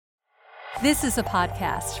This is a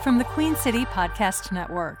podcast from the Queen City Podcast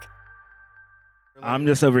Network. I'm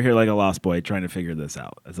just over here like a lost boy trying to figure this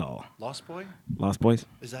out, is all. Lost Boy? Lost Boys?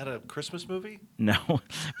 Is that a Christmas movie? No,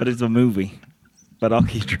 but it's a movie. But I'll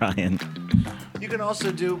keep trying. We can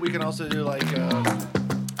also do like we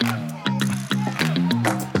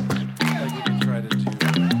can try to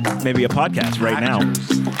do Maybe a podcast right now.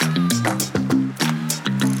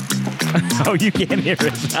 Oh, you can't hear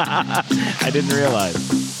it. I didn't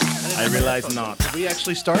realize. I realized not. Did we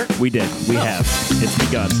actually start? We did. We have. It's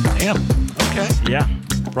begun. Damn. Okay. Yeah.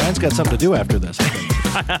 Brian's got something to do after this, I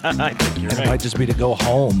think. I think you're And right. it might just be to go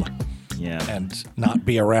home Yeah. and not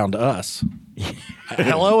be around us.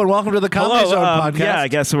 Hello and welcome to the Comedy Zone podcast. Yeah, I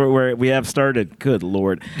guess we have started. Good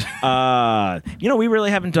Lord. We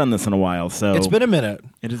really haven't done this in a while, so It's been a minute.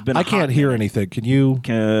 It has been. I can't hear anything. Can you?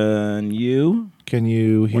 Can you? Can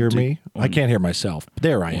you hear two, me? I can't hear myself.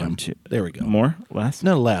 There I am. two. There we go. More? Less?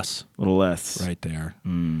 No less. A little less. Right there.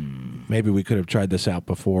 Maybe we could have tried this out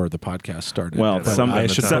before the podcast started. Well, But I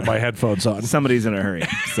should put my headphones on. Somebody's in a hurry.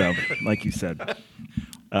 So, like you said.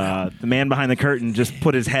 The man behind the curtain just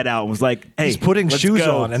put his head out and was like, hey, He's putting let's shoes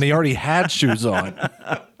go. on, and he already had shoes on.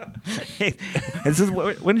 Hey, this is,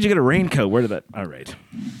 when did you get a raincoat? Where did that? All right.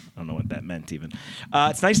 I don't know what that meant even.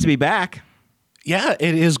 It's nice to be back. Yeah,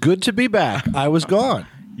 it is good to be back. I was gone.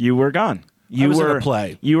 You were gone. You was in were a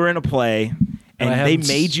play. You were in a play, And I and they haven't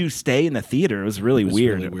made you stay in the theater. It was really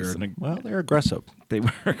weird. Really It was weird. Well, they're aggressive. they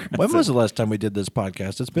were. Aggressive. When was the last time we did this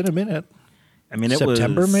podcast? It's been a minute. I mean, it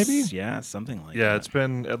September, was maybe? Yeah, something like Yeah, that. it's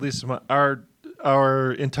been at least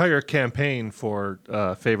our entire campaign for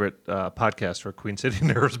favorite podcast for Queen City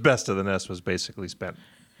Nerves Best of the Nest was basically spent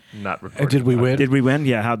not recording. And did we win? Did we win?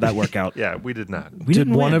 Yeah, how'd that work out? Yeah, we did not. We Did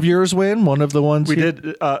didn't one win. of yours win? One of the ones We here?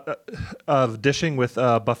 did dishing with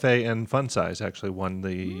Buffet and Fun Size actually won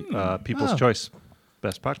the People's Oh. Choice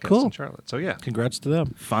Best Podcast Cool. in Charlotte. So yeah, Congrats to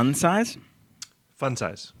them. Fun size? Fun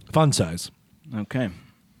Size. Fun size. Okay.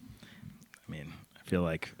 I mean, I feel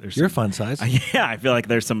like there's You're some, fun size. yeah, I feel like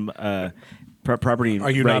there's some property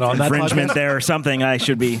Are you rights not on that infringement podcast? there or something. I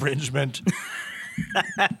should be. Infringement.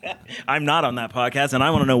 I'm not on that podcast, and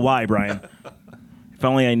I want to know why, Brian. If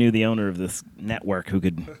only I knew the owner of this network who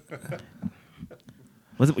could.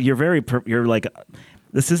 You're like,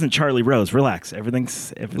 this isn't Charlie Rose. Relax.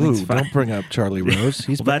 Everything's Ooh, fine. don't bring up Charlie Rose.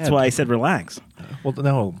 He's Well, that's bad. why I said relax. Well,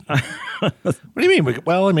 no. What do you mean?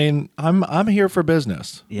 Well, I mean, I'm here for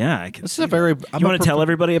business. Yeah, I can. This is see a very. that. I'm You a want to tell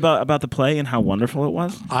everybody about the play and how wonderful it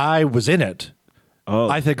was? I was in it. Oh,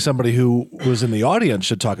 I think somebody who was in the audience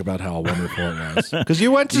should talk about how wonderful it was because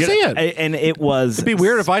you went to see it. And it was. It'd be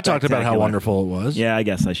weird if I talked about how spectacular. wonderful it was. Yeah, I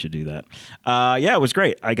guess I should do that. Yeah, it was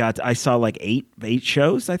great. I saw like eight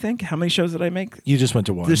shows, I think. How many shows did I make? You just went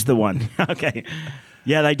to one. Just the one. Okay.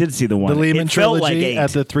 Yeah, I did see the one. The Lehman It felt trilogy like eight. at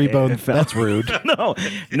the Three Bone. It felt- That's rude. no.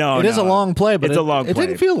 It is a long play, but it's a long it play.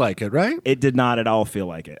 didn't feel like it, right? It did not at all feel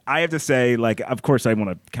like it. I have to say, like, of course, I want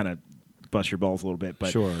to kind of bust your balls a little bit, but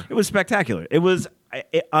Sure. it was spectacular. It was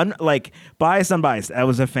like biased, unbiased. That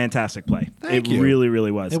was a fantastic play. Thank it you. really, really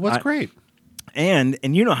was. It was great. And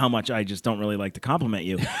you know how much I just don't really like to compliment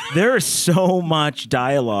you. There is so much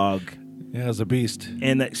dialogue Yeah, it was a beast.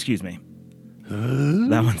 in the. Excuse me.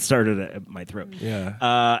 That one started at my throat.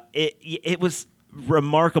 Yeah. It was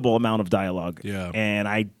remarkable amount of dialogue. Yeah. And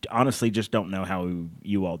I honestly just don't know how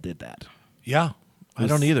you all did that. Yeah. I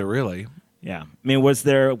don't either, really. Yeah. I mean, was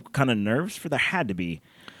there kind of nerves for? There had to be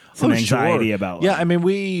some anxiety sure. about. Yeah, I mean,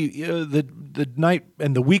 we the night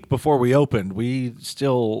and the week before we opened, we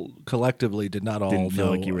still collectively did not all Didn't feel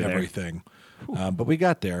know like you were there. everything, but we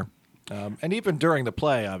got there. And even during the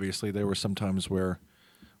play, obviously, there were some times where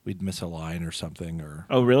we'd miss a line or something. Or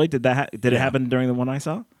Oh, really? Did that? Did it happen during the one I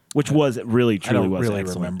saw? Which was really, I truly don't was really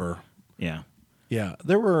excellent. remember. Yeah. Yeah,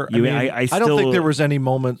 there were. You- I I don't think still- there was any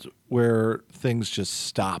moment where things just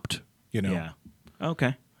stopped. You know. Yeah.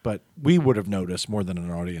 Okay. But we would have noticed more than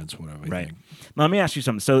an audience would have. I Right. think. Now, let me ask you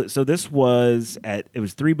something. So this was it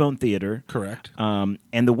was Three Bone Theater. Correct. And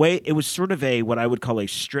the way it was sort of what I would call a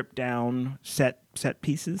stripped down set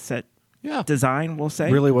pieces, Yeah. design, we'll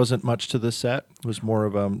say. Really wasn't much to the set. It was more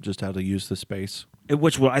of just how to use the space.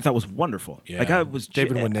 Which I thought was wonderful. Yeah. Like I was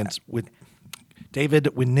David Wininski.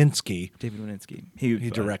 David Wininski. He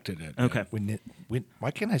directed it. Okay.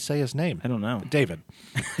 Why can't I say his name? I don't know. David.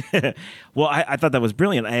 Well, I thought that was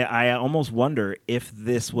brilliant. I almost wonder if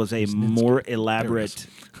this was a more elaborate.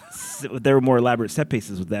 There were more elaborate set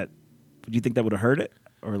pieces with that. Do you think that would have hurt it?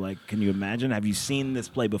 Or like, can you imagine? Have you seen this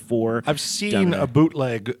play before? I've seen Done a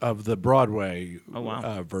bootleg of the Broadway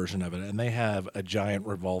wow. version of it, and they have a giant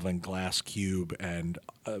revolving glass cube and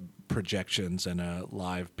projections and a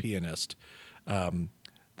live pianist.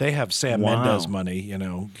 They have Sam Wow. Mendes money,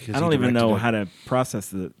 'cause I don't he even know directed it. how to process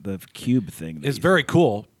the cube thing. that It's you- very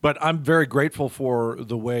cool, but I'm very grateful for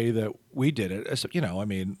the way that we did it.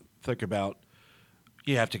 Think about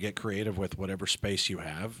you have to get creative with whatever space you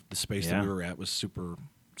have. The space that Yeah. we were at was super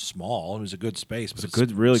small. It was a good space, but It's a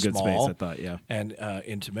really good space, small I thought, yeah. and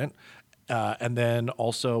intimate. And then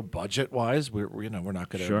also budget-wise, we're not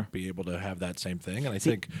going to Sure. be able to have that same thing. And I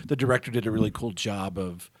think the director did a really cool job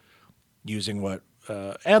of using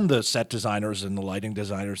and the set designers and the lighting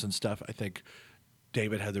designers and stuff. I think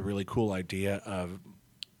David had the really cool idea of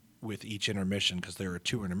with each intermission, because there are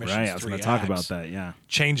 2 intermissions, Right, I was 3 going to talk about acts, that, yeah.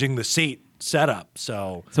 changing the seat setup.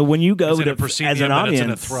 So when you go it's in to, a proscenium, as an then audience, it's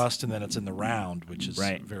in a thrust, and then it's in the round, which is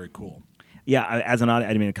Right. very cool. Yeah, as an audience,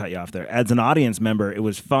 I didn't mean to cut you off there. As an audience member, it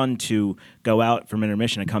was fun to go out from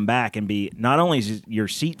intermission and come back and be, not only is your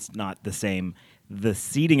seats not the same, the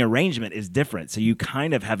seating arrangement is different. So you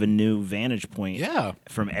kind of have a new vantage point Yeah.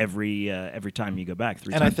 from every time you go back.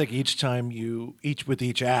 3 And I times. think with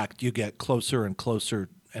each act, you get closer and closer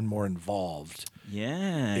and more involved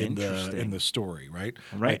Yeah, in interesting. the story, right?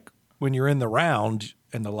 Right. Like when you're in the round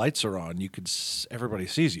and the lights are on, everybody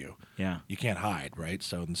sees you. Yeah. You can't hide, right?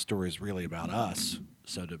 So the story is really about us.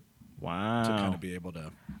 So to Wow. kind of be able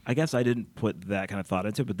to. I guess I didn't put that kind of thought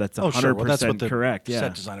into it, but that's 100% Oh, sure. Well, that's what the correct. Yeah.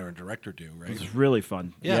 set designer and director do, right? It was really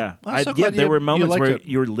fun. Yeah. Yeah. I'm so glad there you were moments liked where it.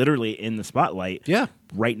 you were literally in the spotlight. Yeah.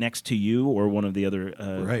 Right next to you or one of the other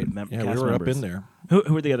Right. cast Yeah, we were up members. in there.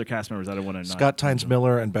 Who are the other cast members? I don't want to Scott Tynes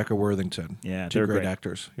Miller and Becca Worthington. Yeah, 2 they're great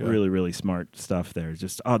actors. Yeah. Really, really smart stuff there.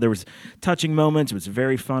 Just there was touching moments. It was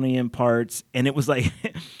very funny in parts, and it was like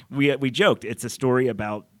we joked. It's a story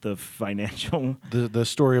about the financial. The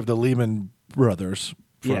story of the Lehman Brothers.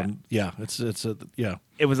 Yeah. It's a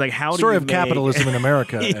It was like how story do you of capitalism in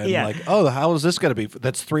America, and Yeah. how is this going to be?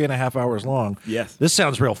 That's 3.5 hours long. Yes. This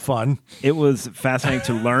sounds real fun. It was fascinating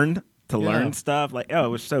to learn. Yeah. Learn stuff it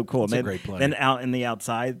was so cool. It's And a great play. Then out in the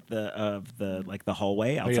outside of the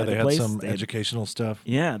hallway outside they the had place, some they had- educational stuff.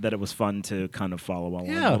 Yeah, that it was fun to kind of follow along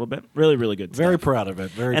Yeah. a little bit. Really, really good. Very stuff. proud of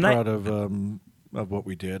it. Very And proud of what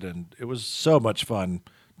we did, and it was so much fun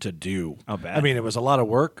to do. I'll bet. I mean, it was a lot of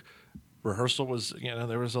work. Rehearsal was,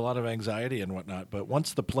 there was a lot of anxiety and whatnot. But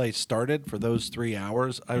once the play started for those 3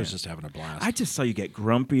 hours, I was just having a blast. I just saw you get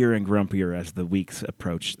grumpier and grumpier as the weeks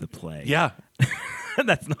approached the play. yeah.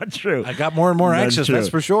 That's not true. I got more and more That's anxious, true. that's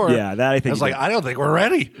for sure. Yeah, that I think I was you like, did. I don't think we're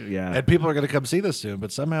ready. Yeah. And people are going to come see this soon,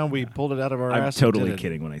 but somehow we pulled it out of our I'm ass. and totally did it.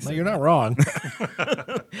 kidding when I No, say you're that. not wrong.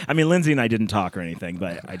 I mean, Lindsay and I didn't talk or anything,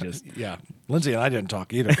 but I just. Yeah. Lindsay and I didn't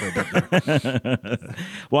talk either for a bit there.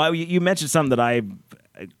 Well, you mentioned something that I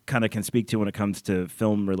kind of can speak to when it comes to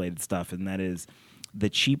film-related stuff, and that is the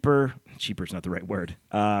cheaper is not the right word,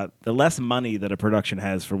 the less money that a production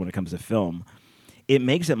has for when it comes to film, it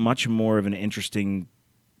makes it much more of an interesting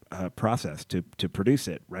process to produce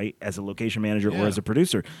it, right? As a location manager or Yeah. as a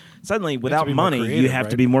producer. Suddenly, without be more money, you creative, have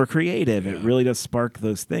to right? be more creative. It Yeah. really does spark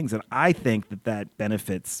those things. And I think that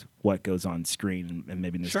benefits what goes on screen and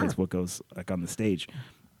maybe in this Sure. case what goes like on the stage.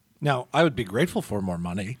 Now, I would be grateful for more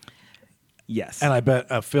money. Yes. And I bet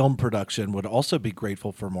a film production would also be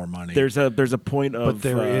grateful for more money. There's a point of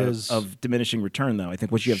there is- of diminishing return though. I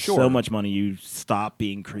think once you have so Sure. much money, you stop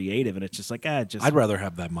being creative, and it's just like I'd rather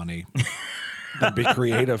have that money than be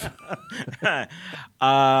creative. I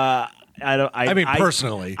mean,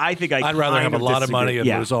 personally, I think I'd rather have kind a of lot of money disagree. and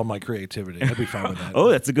Yeah. lose all my creativity. I'd be fine with that. Oh,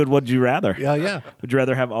 that's a good. Would you rather? Yeah. Would you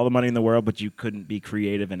rather have all the money in the world, but you couldn't be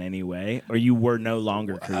creative in any way, or you were no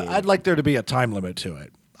longer creative? I'd like there to be a time limit to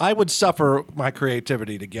it. I would suffer my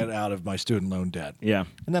creativity to get out of my student loan debt. Yeah.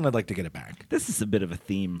 And then I'd like to get it back. This is a bit of a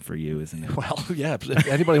theme for you, isn't it? Well, yeah. If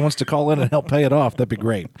anybody wants to call in and help pay it off, that'd be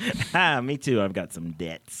great. Me too. I've got some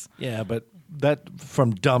debts. Yeah, but that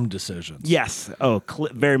from dumb decisions. Yes. Oh,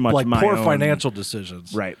 very much Like my poor own. financial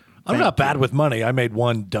decisions. Right. I'm Thank not bad you. with money. I made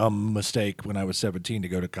one dumb mistake when I was 17 to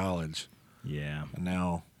go to college. Yeah. And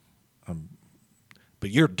now but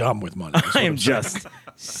you're dumb with money. is what I am I'm saying. just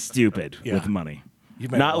stupid Yeah. with money. You've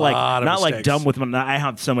made not a like lot of not like mistakes. dumb with money. I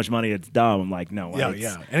have so much money it's dumb. I'm like no. Yeah, it's-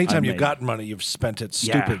 yeah. Anytime I've you've made- gotten money, you've spent it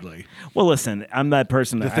Yeah. stupidly. Well, listen, I'm that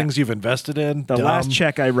person. The that things you've invested in, the dumb. last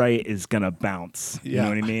check I write is gonna bounce. You Yeah, know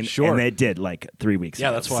what I mean? sure. And it did like 3 weeks. Yeah,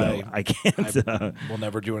 ago, that's why so I can't. We'll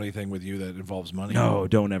never do anything with you that involves money. no,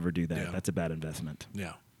 don't ever do that. Yeah. That's a bad investment.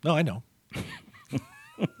 Yeah. No, I know.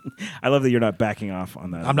 I love that you're not backing off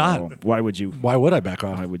on that. I'm at not. all. Why would you? Why would I back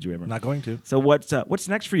off? Why would you ever? I'm not going to. So what's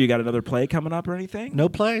next for you? Got another play coming up or anything? No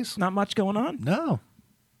plays. Not much going on. No.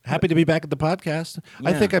 Happy to be back at the podcast.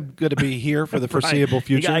 I Yeah. think I'm going to be here for the foreseeable Brian,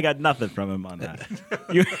 future. I got nothing from him on that.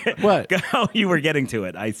 You, What? Oh, you were getting to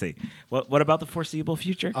it. I see. What about the foreseeable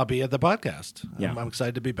future? I'll be at the podcast. Yeah. I'm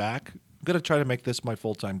excited to be back. I'm going to try to make this my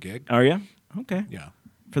full-time gig. Are you? Okay. Yeah.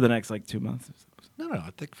 For the next 2 months. No, I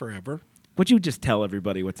think forever. Would you just tell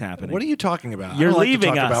everybody what's happening? What are you talking about? You're I don't like to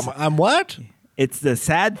leaving talk us. About I'm what? It's the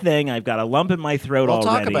sad thing. I've got a lump in my throat Well,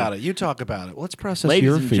 already. talk about it. You talk about it. Let's process Ladies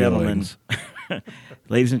your and gentlemen, feelings.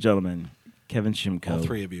 ladies and gentlemen, Kevin Shimko. All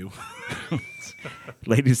three of you.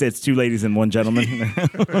 Ladies, it's 2 ladies and 1 gentleman.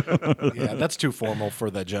 Yeah, that's too formal for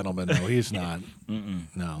the gentleman. No, he's not.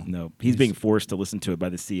 No. No, he's being forced to listen to it by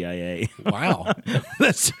the CIA. Wow.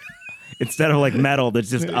 That's Instead of like metal, that's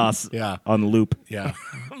just us Yeah. on loop. yeah.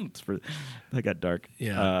 That got dark.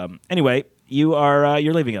 Yeah. Anyway,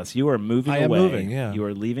 you're leaving us. You are moving I am away. moving, yeah. You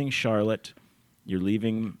are leaving Charlotte. You're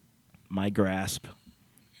leaving my grasp.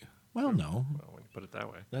 Well, no. Well, when you put it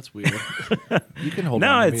that way. That's weird. You can hold No,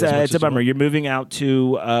 on to me it's as much a as you bummer. want. You're moving out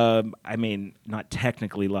to, I mean, not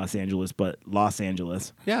technically Los Angeles, but Los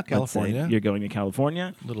Angeles. Yeah, let's say. California. You're going to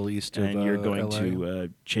California, A little east of and you're going LA. to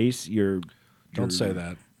chase your. Don't say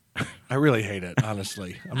that. I really hate it,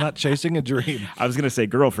 honestly. I'm not chasing a dream. I was going to say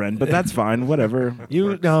girlfriend, but that's fine. Whatever.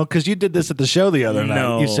 You know, because you did this at the show the other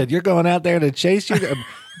night. You said you're going out there to chase you,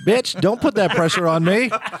 bitch. Don't put that pressure on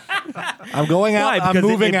me. I'm going out. Why? I'm Because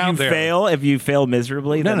moving if out you there. if you fail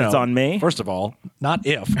miserably, No, then no, it's on me. First of all, not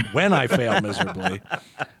if. When I fail miserably.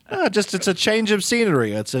 No, just it's a change of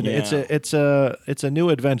scenery. It's a new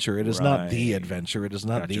adventure. It is not the Right. adventure. It is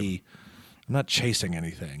not Gotcha. the. I'm not chasing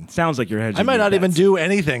anything. Sounds like you're hedging. I might your not even bets. do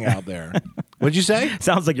anything out there. What'd you say?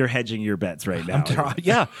 Sounds like you're hedging your bets right now.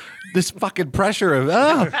 Yeah, this fucking pressure of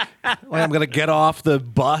I'm gonna get off the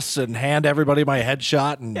bus and hand everybody my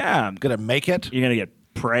headshot and Yeah. I'm gonna make it. You're gonna get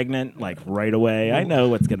pregnant like right away. I know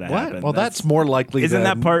what's gonna happen. What? Well, that's more likely. Isn't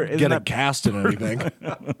than that part- isn't get a that- cast in anything?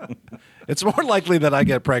 It's more likely that I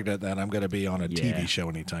get pregnant than I'm going to be on a Yeah. TV show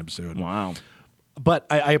anytime soon. wow. But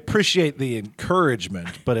I appreciate the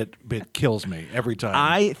encouragement, but it kills me every time.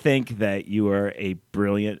 I think that you are a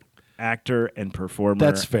brilliant actor and performer.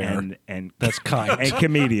 That's fair. And That's kind. and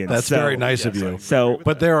comedian. That's So- very nice of you. So,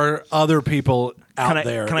 But there are other people out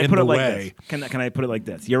there can I in put the it like way. this? Can I put it like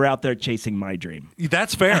this? You're out there chasing my dream.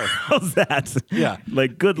 That's fair. How's that? Yeah.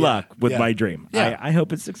 Like good luck with Yeah. my dream. Yeah. I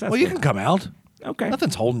hope it's successful. Well, you can come out. Okay.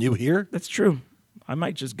 Nothing's holding you here. That's true. I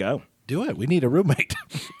might just go. Do it. We need a roommate.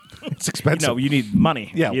 It's expensive. No, you need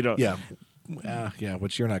money. yeah, You don't. yeah. Yeah,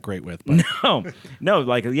 which you're not great with. But No,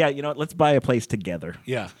 like, yeah, you know what? Let's buy a place together.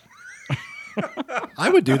 yeah. I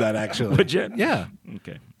would do that, actually. Would you? Yeah.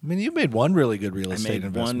 Okay. I mean, you made one really good real I estate made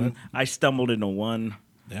investment. I stumbled into one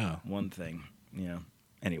Yeah. thing. Yeah.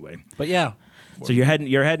 Anyway. But yeah. So you're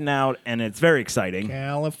heading out and it's very exciting.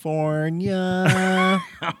 California.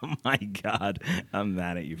 Oh my God. I'm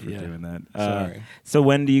mad at you for Yeah. doing that. Sorry. So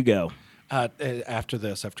when do you go? After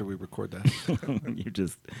we record this. You're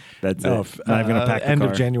just that's No, it. Not even gonna pack the end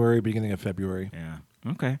car. of January, beginning of February. Yeah.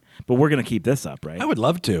 Okay. But we're gonna keep this up, right? I would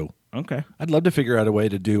love to. Okay. I'd love to figure out a way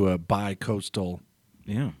to do a bi-coastal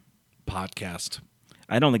Yeah. podcast.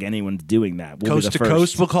 I don't think anyone's doing that. We'll be Coast the to first.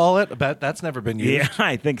 coast, we'll call it. I bet that's never been used. Yeah,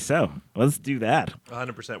 I think so. Let's do that.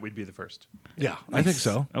 100% we'd be the first. Yeah, I think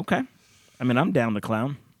so. Okay. I mean, I'm down to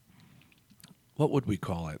clown. What would we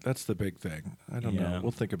call it? That's the big thing. I don't Yeah. know.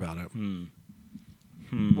 We'll think about it.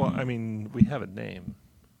 Well, I mean, we have a name.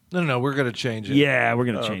 No, we're going to change it. Yeah, we're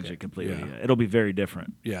gonna change okay. it completely. Yeah. Yeah. It'll be very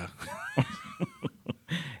different. Yeah.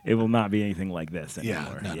 It will not be anything like this Yeah.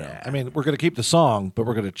 anymore. No. Yeah. I mean, we're going to keep the song, but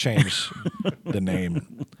we're going to change the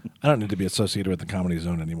name. I don't need to be associated with the Comedy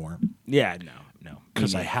Zone anymore Yeah, no.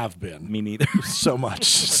 because Me I neither. have been Me neither. so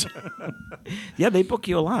much. Yeah, they book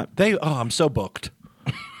you a lot. I'm so booked.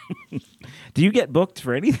 Do you get booked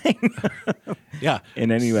for anything? Yeah.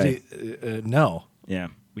 In any way. See, no. Yeah,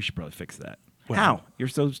 we should probably fix that. Well- How? You're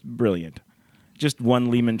so brilliant. Just one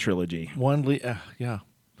Lehman trilogy. Yeah.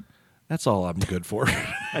 That's all I'm good for.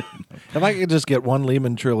 If I could just get one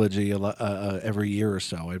Lehman trilogy every year or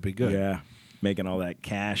so, I'd be good. Yeah, making all that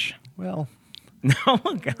cash. Well, No,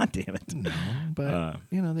 God damn it. no, but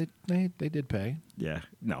they did pay. Yeah,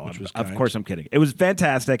 no, Which was of kind. course I'm kidding. It was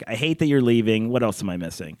fantastic. I hate that you're leaving. What else am I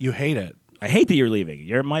missing? You hate it. I hate that you're leaving.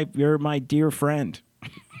 You're my dear friend.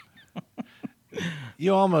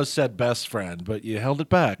 You almost said best friend, but you held it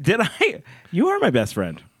back. Did I? You are my best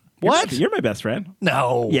friend. What? You're my best friend.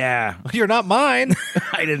 No. Yeah. You're not mine.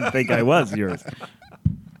 I didn't think I was yours.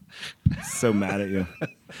 So mad at you.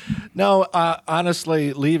 No,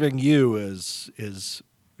 honestly, leaving you is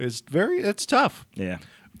very. It's tough. Yeah.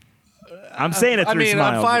 I'm saying it through I mean,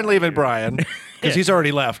 smiles. I'm fine leaving Brian. because he's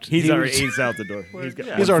already left. He's out the door.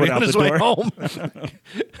 He's already on his way door. home.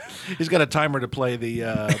 He's got a timer to play the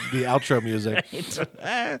outro music.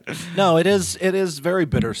 No, it is very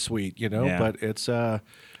bittersweet, Yeah. but it's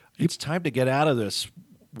time to get out of this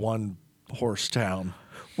one horse town.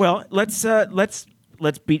 Well, let's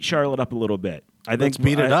beat Charlotte up a little bit. Let's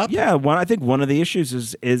beat it up? Yeah, I think one of the issues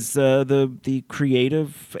is the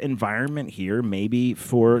creative environment here, maybe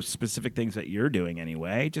for specific things that you're doing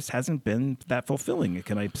anyway, just hasn't been that fulfilling.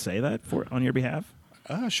 Can I say that on your behalf?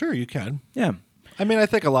 Sure, you can. Yeah. I mean, I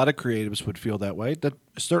think a lot of creatives would feel that way. That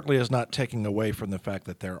certainly is not taking away from the fact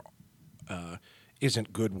that there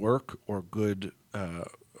isn't good work or good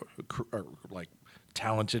or like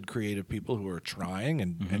talented creative people who are trying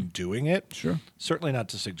and doing it. Sure. Certainly not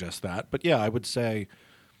to suggest that. But yeah, I would say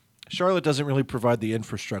Charlotte doesn't really provide the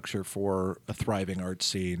infrastructure for a thriving art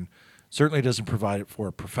scene. Certainly doesn't provide it for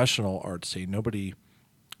a professional art scene.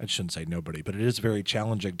 I shouldn't say nobody, but it is very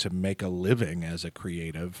challenging to make a living as a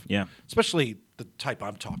creative. Yeah. Especially the type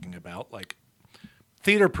I'm talking about. Like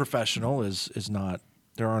theater professional is not,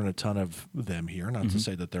 there aren't a ton of them here. Not to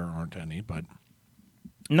say that there aren't any, but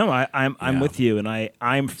No, I'm with you, and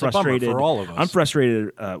I'm frustrated for all of us. I'm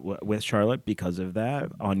frustrated with Charlotte because of that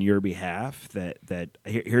on your behalf.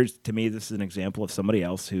 Here's to me, this is an example of somebody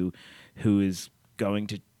else who is going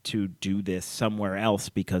to do this somewhere else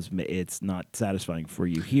because it's not satisfying for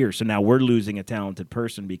you here. So now we're losing a talented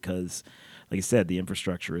person because, like I said, the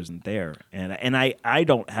infrastructure isn't there, and I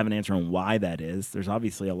don't have an answer on why that is. There's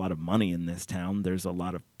obviously a lot of money in this town. There's a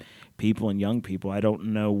lot of people and young people. I don't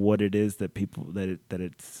know what it is that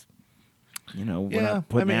it's we're not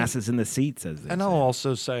putting asses in the seats, as they and say. I'll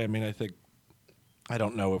also say, I mean, I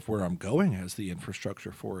don't know if where I'm going has the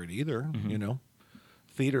infrastructure for it either.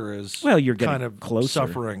 Theater is you're getting kind of closer.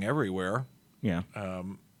 suffering everywhere. Yeah.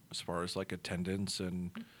 As far as like attendance and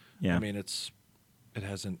Yeah. I mean it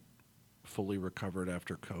hasn't fully recovered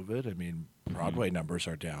after COVID. I mean Broadway numbers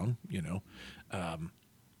are down.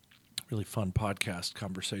 Really fun podcast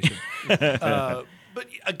conversation. But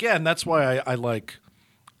again, that's why I like.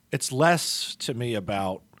 It's less to me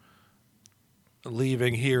about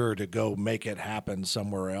leaving here to go make it happen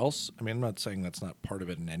somewhere else. I mean, I'm not saying that's not part of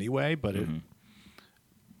it in any way, but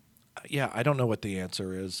I don't know what the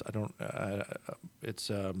answer is. I don't. It's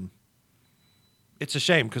a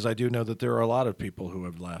shame because I do know that there are a lot of people who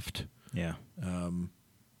have left. Yeah.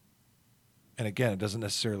 And again, it doesn't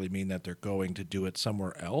necessarily mean that they're going to do it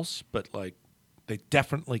somewhere else, but like they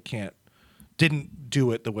definitely didn't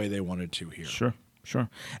do it the way they wanted to here. Sure.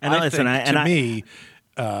 And to me,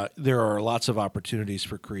 there are lots of opportunities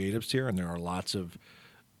for creatives here, and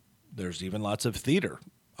there's even lots of theater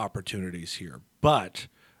opportunities here. But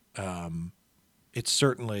it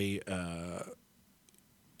certainly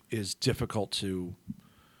is difficult to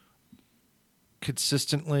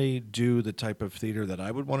consistently do the type of theater that I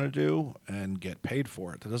would want to do and get paid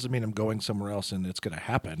for it. That doesn't mean I'm going somewhere else and it's going to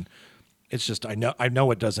happen. It's just I know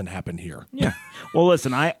it doesn't happen here. Yeah. Well,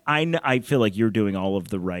 listen, I feel like you're doing all of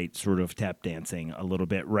the right sort of tap dancing a little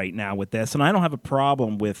bit right now with this, and I don't have a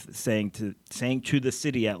problem with saying to the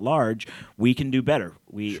city at large, we can do better.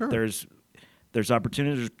 Sure. There's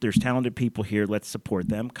opportunities. There's talented people here. Let's support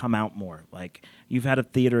them. Come out more. Like you've had a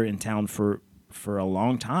theater in town for a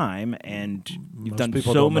long time, and you've done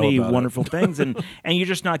people so don't know many about it. wonderful things, and you're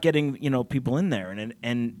just not getting people in there,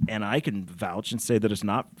 and I can vouch and say that it's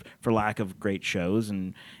not for lack of great shows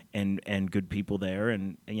and good people there,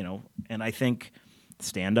 and I think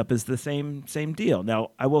stand up is the same deal.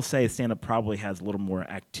 Now I will say stand up probably has a little more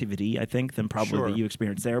activity, I think, than probably Sure. that you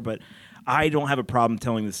experience there, but I don't have a problem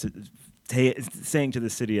saying to the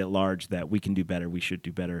city at large that we can do better, we should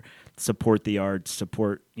do better, support the arts,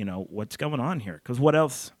 support what's going on here. Because what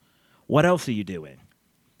else are you doing?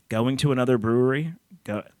 Going to another brewery?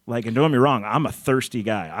 And don't get me wrong, I'm a thirsty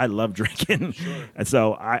guy. I love drinking, sure. And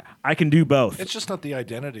so I can do both. It's just not the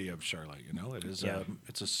identity of Charlotte. It is. Yeah.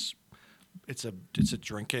 It's a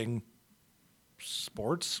drinking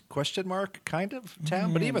sports ? Kind of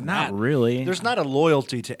town, but even not that, really. There's not a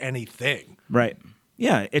loyalty to anything. Right.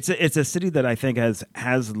 Yeah, it's a city that I think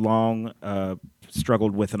has long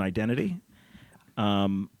struggled with an identity,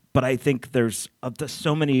 but I think there's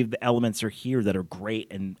so many of the elements are here that are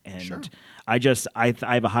great, and Sure. I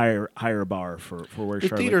have a higher bar for where The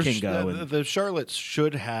Charlotte theaters, can go. the Charlotte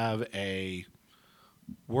should have a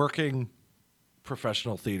working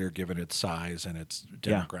professional theater given its size and its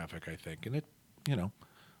demographic. I think, and it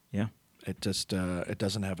yeah, it just it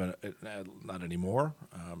doesn't have not anymore,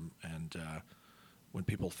 and. When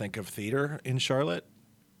people think of theater in Charlotte,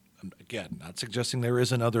 again, not suggesting there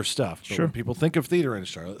isn't other stuff, but Sure. when people think of theater in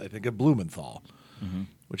Charlotte, they think of Blumenthal.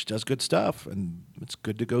 which does good stuff, and it's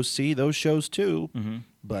good to go see those shows too.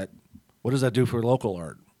 But what does that do for local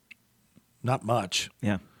art? Not much.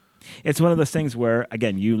 Yeah. It's one of those things where,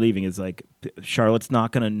 again, you leaving is like Charlotte's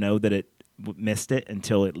not going to know that it missed it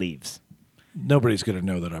until it leaves. Nobody's going to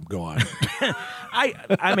know that I'm gone.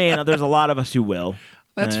 I mean, there's a lot of us who will.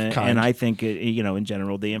 That's kind. And I think, in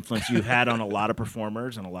general, the influence you've had on a lot of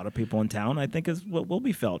performers and a lot of people in town, I think, is what will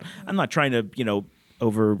be felt. I'm not trying to,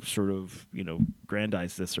 over sort of,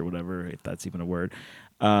 grandize this or whatever, if that's even a word.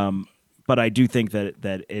 But I do think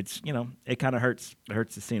that it's, it kind of hurts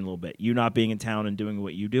the scene a little bit. You not being in town and doing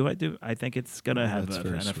what you do, I think it's going to have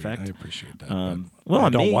an effect. I appreciate that. Well, I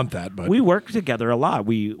don't want that, but we work together a lot.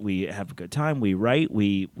 We have a good time. We write.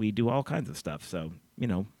 We do all kinds of stuff. So,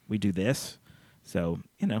 we do this. So,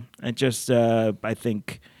 and just I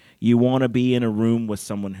think you want to be in a room with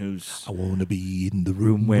someone who's I want to be in the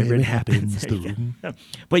room where it happens. The room.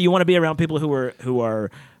 But you want to be around people who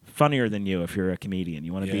are funnier than you if you're a comedian.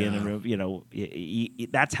 You want to be in a room,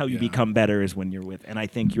 that's how you become better is when you're with. And I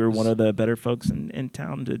think you're one of the better folks in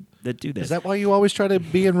town that do this. Is that why you always try to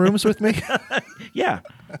be in rooms with me? Yeah.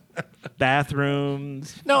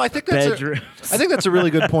 Bathrooms. No, I think that's bedrooms. I think that's a really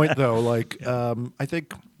good point, though. Like, I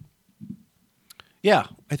think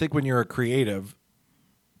when you're a creative,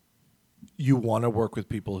 you want to work with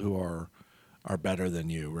people who are better than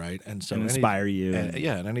you, right? And so inspire you.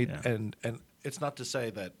 And it's not to say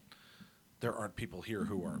that there aren't people here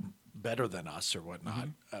who are better than us or whatnot,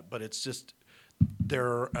 but it's just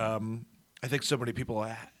I think so many people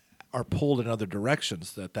are pulled in other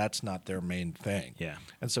directions that's not their main thing. Yeah.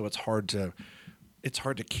 And so it's hard to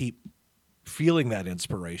keep feeling that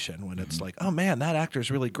inspiration when it's like, oh man, that actor's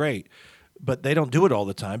really great. But they don't do it all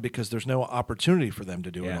the time because there's no opportunity for them to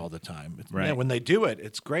do it all the time. Right. When they do it,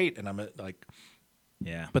 it's great, and I'm like,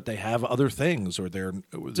 yeah. But they have other things, or they're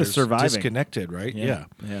surviving. disconnected, right? Yeah.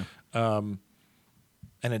 And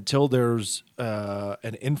until there's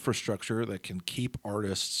an infrastructure that can keep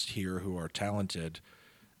artists here who are talented,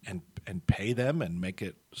 and pay them and make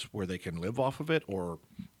it where they can live off of it, or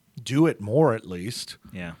do it more at least.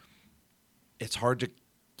 Yeah. It's hard to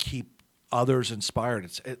keep others inspired.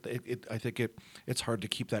 I think it's hard to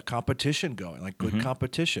keep that competition going, like good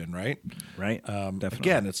competition, right? Right. Definitely.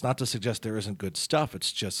 Again, it's not to suggest there isn't good stuff.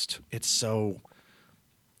 It's just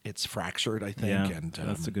it's fractured, I think. Yeah, and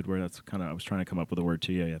that's a good word. That's kind of I was trying to come up with a word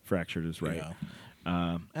too. Yeah, fractured is right. Yeah.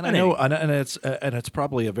 And I know, and it's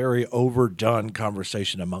probably a very overdone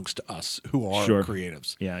conversation amongst us who are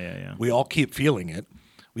creatives. Yeah. We all keep feeling it.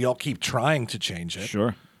 We all keep trying to change it.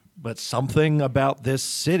 Sure. But something about this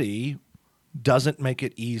city doesn't make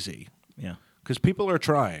it easy. Yeah. Because people are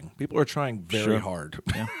trying. People are trying very hard.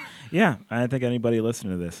 Yeah. Yeah. I think anybody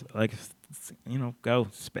listening to this, like, go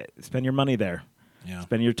spend your money there. Yeah.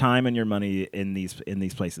 Spend your time and your money in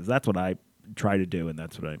these places. That's what I try to do, and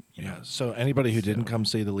that's what I So anybody who didn't come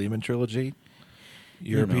see the Lehman trilogy,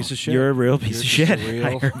 you're a piece of shit. You're a real piece of shit.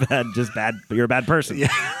 Real... You're a bad person. Yeah.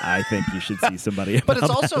 I think you should see somebody. But it's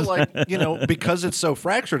also like, because it's so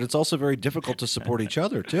fractured, it's also very difficult to support each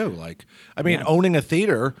other too. Like, I mean, owning a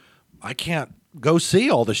theater, I can't go see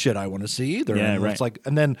all the shit I want to see either. Yeah, and right. It's like,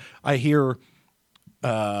 and then I hear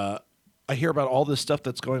about all this stuff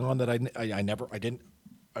that's going on that I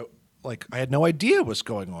had no idea was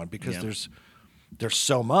going on because there's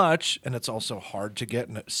so much, and it's also hard to get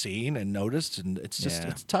seen and noticed, and it's just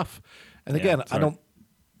it's tough. And again, I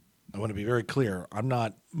want to be very clear. I'm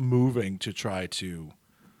not moving to try to,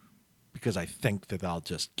 because I think that I'll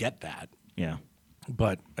just get that. Yeah.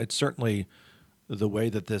 But it's certainly the way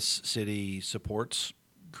that this city supports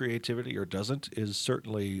creativity or doesn't is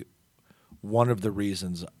certainly one of the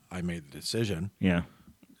reasons I made the decision. Yeah.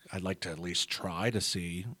 I'd like to at least try to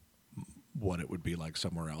see what it would be like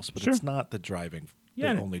somewhere else, but Sure. it's not the driving.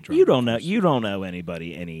 Yeah. The only driving. You don't know. force. You don't know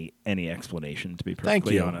anybody any explanation. To be Thank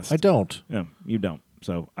perfectly you. honest, I don't. Yeah, you don't.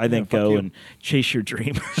 So I think fuck go you. and chase your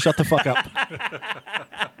dream. Shut the fuck up.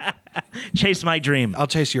 Chase my dream. I'll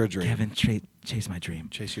chase your dream. Kevin, chase my dream.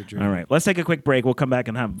 Chase your dream. All right, let's take a quick break. We'll come back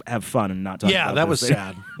and have fun and not talk. Yeah, about that this was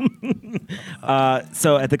thing. sad.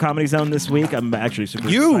 So at the Comedy Zone this week, I'm actually super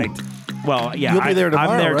You? psyched. Well, yeah, You'll be there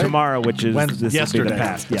tomorrow, I'm there right? tomorrow, which is this will be Yesterday. the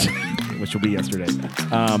past. Yeah, which will be yesterday.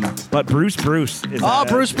 But Bruce is Bruce!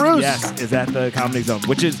 Yes, is at the Comedy Zone,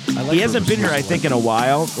 which is like he hasn't Bruce. been here I think in a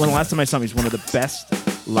while. When the last time I saw him, he's one of the best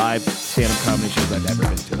live stand-up comedy shows I've ever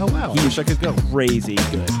been to. Oh, wow. I He's wish I could go. crazy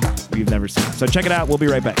good. You've never seen him. So check it out. We'll be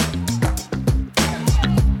right back.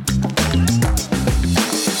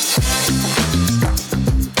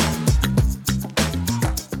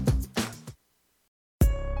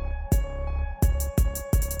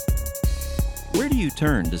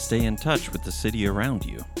 turn to stay in touch with the city around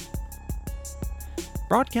you.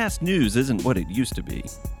 Broadcast news isn't what it used to be,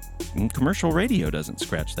 and commercial radio doesn't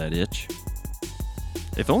scratch that itch.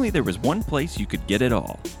 If only there was one place you could get it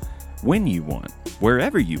all, when you want,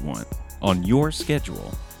 wherever you want, on your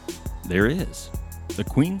schedule. There is the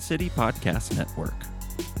Queen City Podcast Network.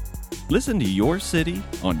 Listen to your city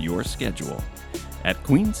on your schedule at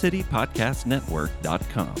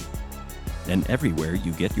queencitypodcastnetwork.com and everywhere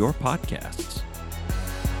you get your podcasts.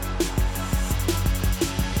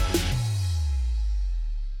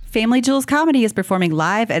 Family Jewels Comedy is performing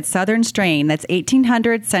live at Southern Strain. That's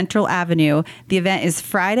 1800 Central Avenue. The event is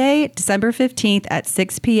Friday, December 15th at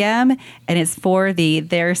 6 p.m. and it's for the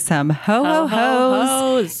There's Some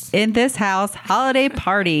Ho-Ho-Hos in This House holiday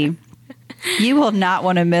party. You will not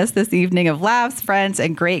want to miss this evening of laughs, friends,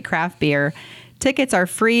 and great craft beer. Tickets are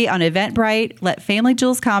free on Eventbrite. Let Family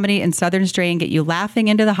Jewels Comedy and Southern Strain get you laughing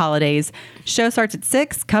into the holidays. Show starts at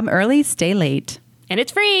 6. Come early, stay late. And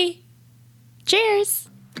it's free. Cheers.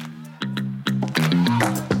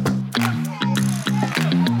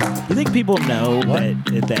 You think people know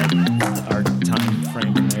that our time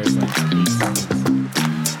frame in there is like 8 seconds?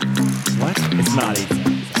 What? It's not 8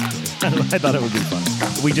 seconds. I thought it would be fun.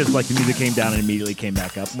 We just the music came down and immediately came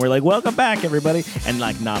back up. And we're like, welcome back, everybody. And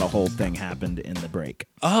not a whole thing happened in the break.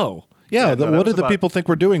 Oh. Yeah, no, what did the people think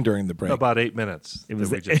we're doing during the break? About 8 minutes. It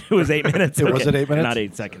was 8 minutes. It was it 8 minutes? Not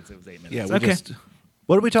 8 seconds. It was 8 minutes. Yeah, okay.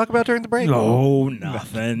 What did we talk about during the break? Oh,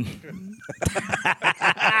 nothing.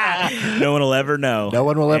 No one will ever know. No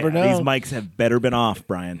one will ever know. These mics have better been off,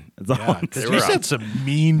 Brian. That's all. Because you said some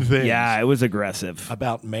mean things. Yeah, it was aggressive.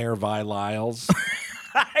 About Mayor Vi Lyles.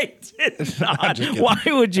 I did not. Why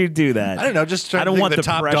would you do that? I don't know. Just trying I don't to want think the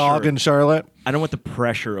the top pressure. dog in Charlotte. I don't want the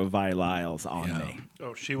pressure of Vi Lyles on me.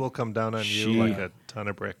 Oh, she will come down on you like a ton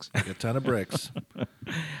of bricks. Like a ton of bricks.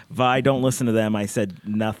 Vi, don't listen to them. I said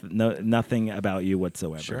nothing about you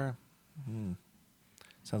whatsoever. Sure.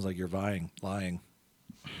 Sounds like you're lying.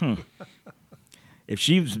 If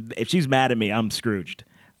she's mad at me, I'm Scrooged.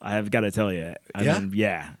 I've got to tell you.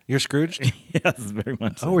 Yeah. You're Scrooged? Yes, very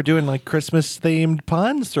much so. Oh, we're doing Christmas themed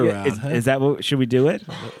puns throughout. Is that what? Should we do it?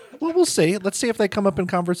 Well, we'll see. Let's see if they come up in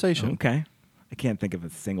conversation. Okay. I can't think of a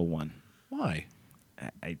single one. Why?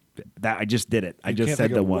 I just did it. I You just can't said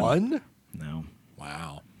think the of one. one. No.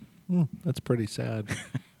 Wow. That's pretty sad.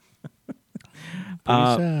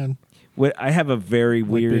 Sad. I have a very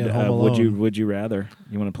weird. being home alone. Would you rather?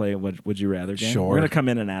 You want to play a would you rather game? Sure. We're gonna come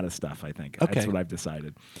in and out of stuff. I think Okay. that's what I've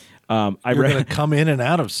decided. You're going to come in and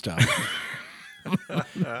out of stuff.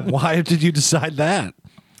 Why did you decide that?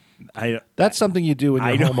 That's something you do when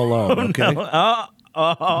you're home alone. Okay.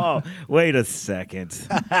 Oh, wait a second.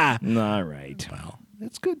 All right. Well,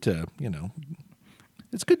 it's good to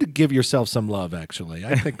it's good to give yourself some love. Actually,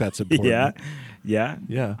 I think that's important.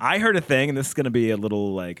 Yeah. I heard a thing, and this is going to be a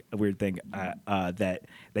little a weird thing that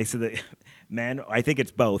they said that men, I think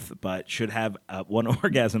it's both, but should have one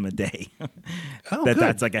orgasm a day. Oh, good.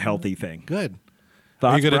 That's like a healthy thing. Good.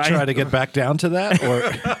 Thoughts, Are you going to Brian? try to get back down to that, or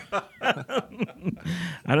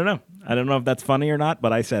I don't know. I don't know if that's funny or not,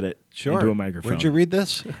 but I said it into a microphone. Where'd you read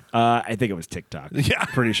this? I think it was TikTok. Yeah.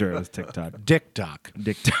 Pretty sure it was TikTok. Dick Doc.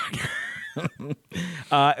 TikTok.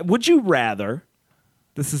 Would you rather?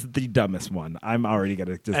 This is the dumbest one. I'm already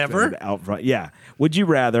gonna just Ever? out front. Yeah. Would you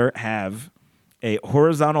rather have a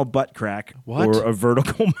horizontal butt crack What? or a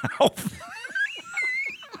vertical mouth?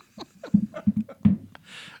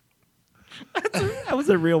 That was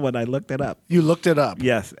a real one. I looked it up. You looked it up.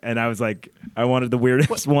 Yes, and I was like, I wanted the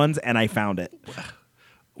weirdest ones, and I found it.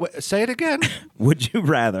 Wait, say it again. Would you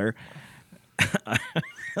rather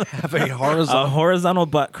Have a a horizontal. horizontal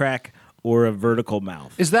butt crack or a vertical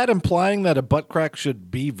mouth? Is that implying that a butt crack should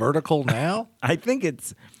be vertical now? I think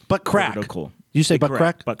it's Butt crack. vertical. You say Butt butt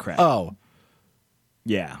crack? Butt crack. Oh,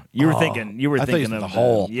 Yeah, you were thinking. You were I thought you thinking said of the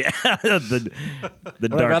hole. Yeah, the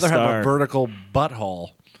I'd dark rather star. have a vertical butthole.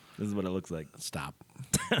 This is what it looks like. Stop.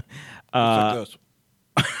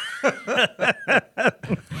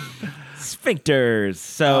 Sphincters.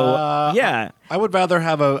 So yeah, I would rather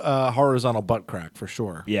have a horizontal butt crack for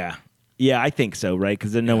sure. yeah. I think so, right?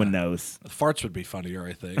 Because then no one knows. Farts would be funnier,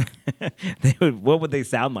 I think. What would they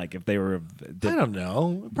sound like if they were? I don't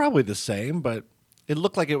know. Probably the same, but it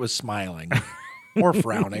looked like it was smiling or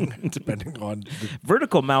frowning, depending on.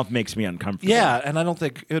 Vertical mouth makes me uncomfortable. Yeah, and I don't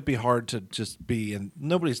think it would be hard to just be in.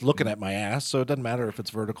 Nobody's looking at my ass, so it doesn't matter if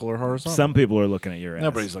it's vertical or horizontal. Some people are looking at your ass.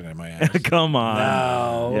 Nobody's looking at my ass. Come on.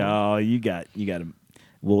 No. Yo, you got a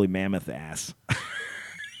woolly mammoth ass.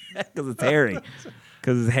 Because it's hairy.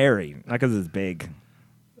 Because it's hairy, not because it's big.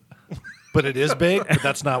 But it is big, but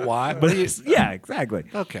that's not why. But yeah, exactly.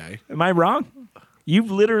 Okay. Am I wrong?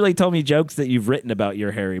 You've literally told me jokes that you've written about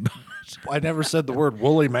your hairy butt. I never said the word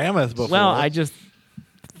woolly mammoth before. Well, I just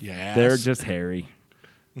yes. they're just hairy.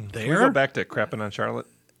 Can we there. go back to crapping on Charlotte?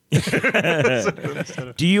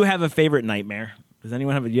 Do you have a favorite nightmare? Does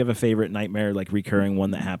anyone have? Do you have a favorite nightmare, like recurring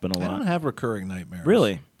one that happened a I lot? don't have recurring nightmares.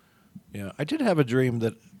 Really? Yeah, I did have a dream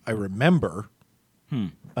that I remember.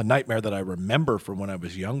 A nightmare that I remember from when I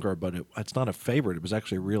was younger, but it's not a favorite. It was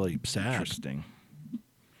actually really sad. Interesting.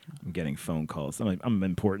 I'm getting phone calls. I'm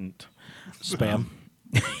important. Spam.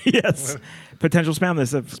 Yes. Potential spam.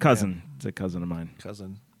 This is a cousin. It's a cousin of mine.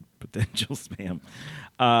 Cousin. Potential spam.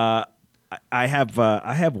 I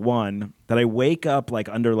have one that I wake up like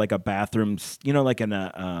under like a bathroom, like in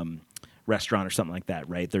a restaurant or something like that,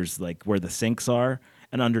 right? There's like where the sinks are,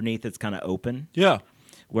 and underneath it's kind of open. Yeah.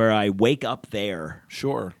 Where I wake up there.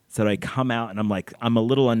 Sure. So I come out and I'm a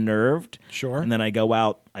little unnerved. Sure. And then I go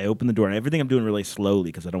out, I open the door, and everything I'm doing really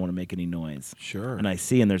slowly because I don't want to make any noise. Sure. And I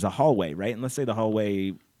see, and there's a hallway, right? And let's say the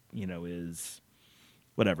hallway, is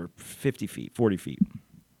whatever, 50 feet, 40 feet.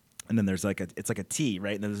 And then there's it's like a T,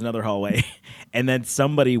 right? And then there's another hallway. And then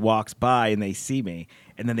somebody walks by and they see me,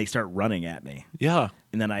 and then they start running at me. Yeah.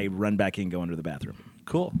 And then I run back in and go under the bathroom.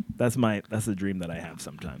 Cool. That's the dream that I have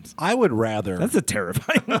sometimes. I would rather That's a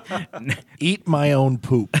terrifying. eat my own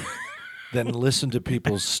poop than listen to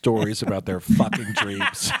people's stories about their fucking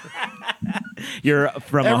dreams. You're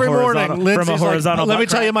from Every a morning, horizontal, Lindsay's from a horizontal. like, let me butt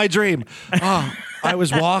tell crack. you my dream. Oh, I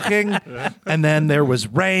was walking, and then there was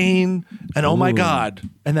rain, and oh my God.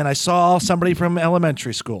 And then I saw somebody from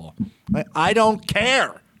elementary school. I don't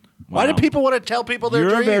care. Why do Wow. people want to tell people their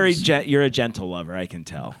You're dreams? you're a gentle lover, I can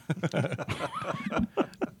tell.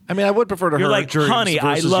 I mean, I would prefer to You're hear like, dreams honey,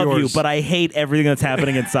 I versus love you, yours. but I hate everything that's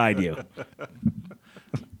happening inside you.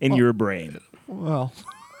 In your brain. Well,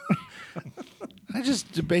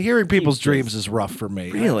 hearing people's dreams is rough for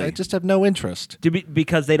me. Really? I just have no interest.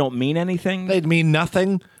 Because they don't mean anything? They mean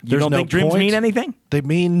nothing. You There's don't no think dreams point. mean anything? They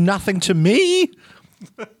mean nothing to me.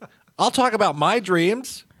 I'll talk about my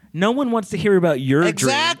dreams. No one wants to hear about your dreams.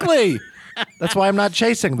 Exactly. That's why I'm not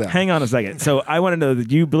chasing them. Hang on a second. So I want to know,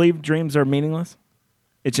 do you believe dreams are meaningless?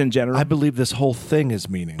 It's in general? I believe this whole thing is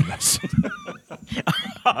meaningless.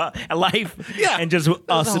 Life Yeah. and just the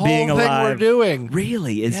us whole being thing alive. we're doing.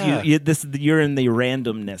 Really? Is Yeah. you're in the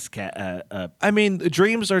randomness I mean,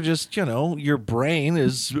 dreams are just, your brain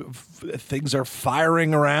is, things are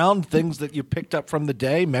firing around, things that you picked up from the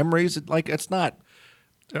day, memories. It's not,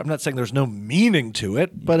 I'm not saying there's no meaning to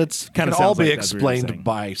it, but it's Kinda can all sounds be like that's what you're saying. explained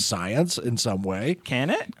by science in some way.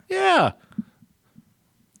 Can it? Yeah.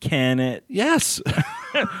 Can it? Yes.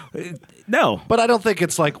 No. But I don't think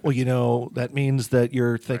it's like, that means that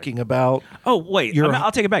you're thinking about. Oh, wait. You're-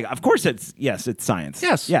 I'll take it back. Of course it's science.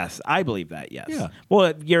 Yes. Yes, I believe that, yes. Yeah.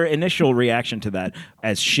 Well, your initial reaction to that,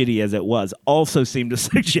 as shitty as it was, also seemed to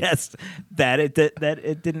suggest that it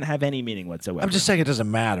didn't have any meaning whatsoever. I'm just saying it doesn't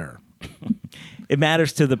matter. It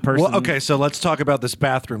matters to the person. Well, okay, so let's talk about this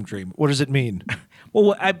bathroom dream. What does it mean?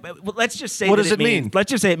 Well, let's just say What that does it means, mean? Let's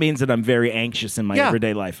just say it means that I'm very anxious in my Yeah.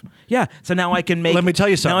 everyday life. Yeah. So now I can make. Let me tell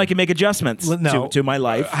you something. Now I can make adjustments No. to my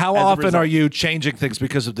life. How as a often are result. you changing things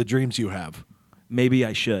because of the dreams you have? Maybe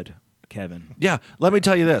I should, Kevin. Yeah, let me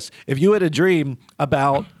tell you this. If you had a dream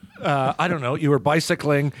about, I don't know, you were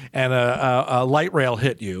bicycling and a light rail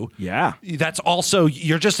hit you. Yeah. That's also,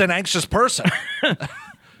 you're just an anxious person.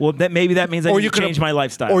 Well, maybe that means I need to could change my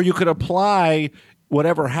lifestyle. Or you could apply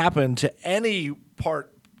whatever happened to any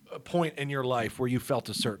point in your life where you felt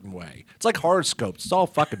a certain way. It's like horoscopes. It's all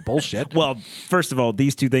fucking bullshit. Well, first of all,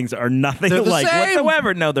 these two things are nothing They're the alike same.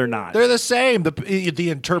 whatsoever. No, they're not. They're the same. The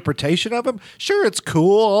interpretation of them, sure, it's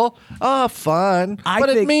cool. Oh, fun. But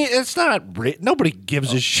it's not. Nobody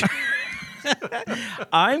gives a shit.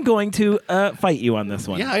 I'm going to fight you on this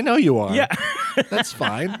one. Yeah, I know you are. Yeah. That's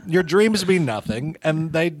fine. Your dreams mean nothing,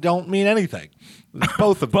 and they don't mean anything. It's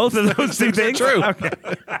both of them. Both of those two things are true. Okay.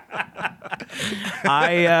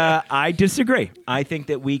 I disagree. I think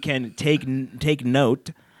that we can take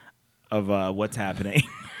note of what's happening.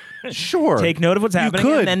 Sure. Take note of what's You happening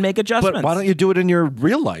could, and then make adjustments. But why don't you do it in your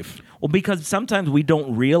real life? Well, because sometimes we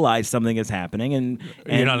don't realize something is happening, and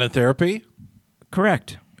You're not in therapy?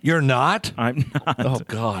 correct. You're not? I'm not. Oh,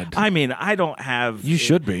 God. I mean, I don't have. You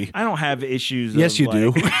should be. I don't have issues. Yes, of,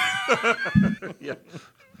 you do.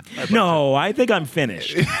 No, I think I'm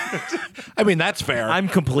finished. I mean, that's fair. I'm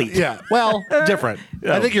complete. Yeah. Well, different.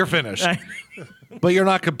 I think you're finished. But you're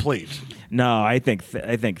not complete. No, I think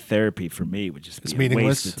therapy for me would just be It's a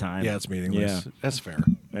meaningless. waste of time. Yeah, it's meaningless. Yeah. That's fair.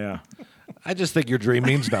 Yeah. I just think your dream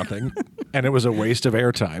means nothing, and it was a waste of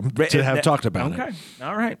airtime to have talked about okay. it.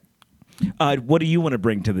 All right. What do you want to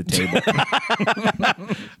bring to the table?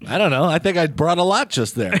 I don't know. I think I brought a lot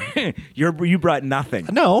just there. You brought nothing.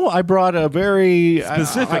 No, I brought a very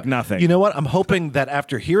Specific nothing. You know what? I'm hoping that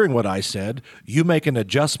after hearing what I said, you make an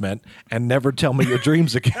adjustment and never tell me your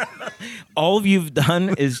dreams again. All you've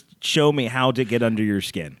done is show me how to get under your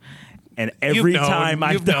skin. And every time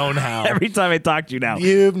I talk to you now,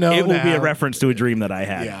 You've known it will be a how. reference to a dream that I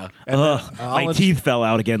had. Yeah. My teeth fell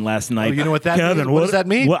out again last night. you know what that Kevin, means? What does that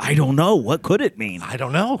mean? I don't know. What could it mean? I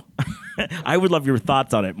don't know. I would love your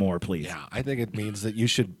thoughts on it more, please. Yeah, I think it means that you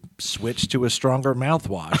should switch to a stronger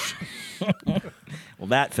mouthwash. Well,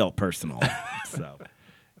 that felt personal. So,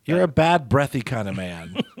 You're a bad breathy kind of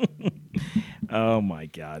man. oh my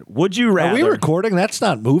God, would you rather? Are we recording? That's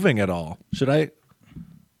not moving at all.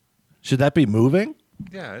 Should that be moving?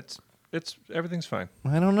 Yeah, it's everything's fine.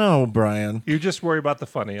 I don't know, Brian. You just worry about the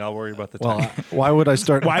funny. I'll worry about the Well, time. why would I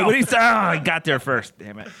start? Why would he say? Oh, I got there first.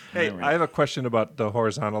 Damn it. Hey, All right. I have a question about the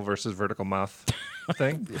horizontal versus vertical mouth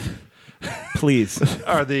thing. Please.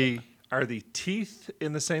 Are the teeth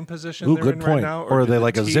in the same position Ooh, they're good in point. right now, Or are do they the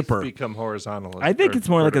like a teeth zipper? Become horizontal. I think or it's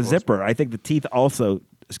more like a vertical as zipper. well? I think the teeth also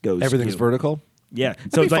goes. Everything's skew. vertical? Yeah. be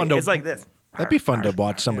So fun to- it's like this. That'd be fun to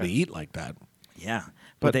watch somebody eat like that. Yeah.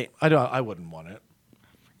 But they. I wouldn't want it.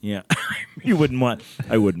 Yeah. You wouldn't want.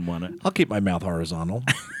 I wouldn't want it. I'll keep my mouth horizontal.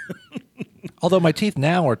 Although my teeth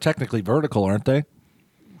now are technically vertical, aren't they?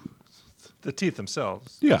 The teeth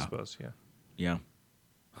themselves, Yeah. I suppose. Yeah. Yeah.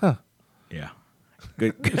 Huh. Yeah.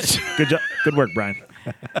 Good job. Good work, Brian.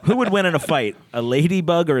 Who would win in a fight, a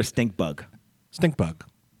ladybug or a stink bug? Stink bug.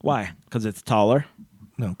 Why? Because it's taller.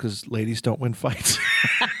 No, because ladies don't win fights.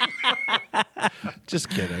 Just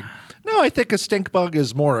kidding. No, I think a stink bug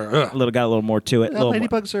is more. Got a little more to it.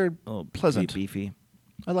 Ladybugs are little pleasant. beefy.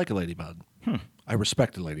 I like a ladybug. I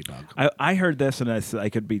respect a ladybug. I heard this, and I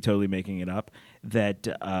could be totally making it up.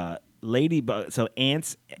 That ladybug. So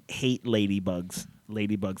ants hate ladybugs.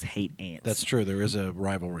 Ladybugs hate ants. That's true. There is a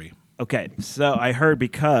rivalry. Okay, so I heard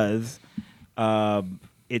because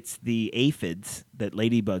it's the aphids that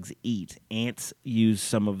ladybugs eat. Ants use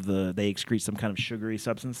they excrete some kind of sugary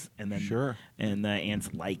substance, and then Sure. and the ants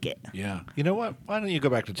like it. Yeah. You know what? Why don't you go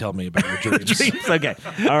back to tell me about your dreams? Dreams, okay,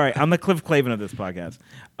 all right. I'm the Cliff Clavin of this podcast.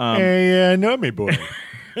 Hey, know me, boy.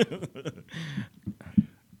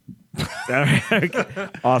 All right, okay.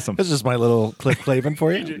 Awesome. This is my little Cliff Clavin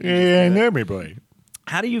for you. Yeah, know me, boy.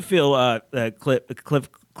 How do you feel, Cliff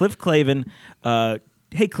Clavin?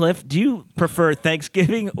 Hey, Cliff, do you prefer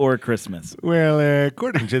Thanksgiving or Christmas? Well,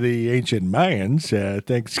 according to the ancient Mayans,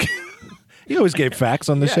 Thanksgiving. You always gave facts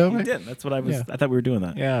on the show, you right? did. That's what I was. Yeah. I thought we were doing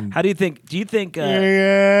that. Yeah. How do you think? Do you think?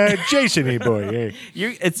 Yeah, Jason-y boy.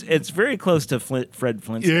 Yeah. It's very close to Fred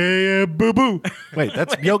Flintstone. Yeah, boo boo. Wait,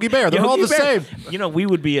 that's Yogi Bear. They're all the Yogi Bear. same. You know, we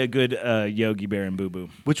would be a good Yogi Bear and Boo Boo.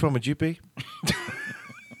 Which one would you be?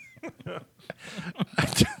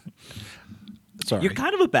 Sorry. You're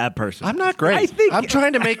kind of a bad person. I'm not great. I think I'm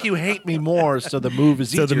trying to make you hate me more so the move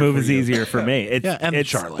is easier. so. The move for is you. easier for me. Yeah, and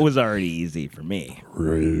Charlotte. It was already easy for me.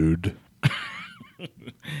 Rude.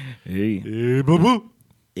 Hey, Hey, boo boo.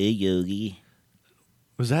 hey Yogi.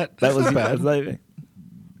 Was that That was bad?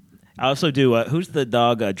 I also do. Who's the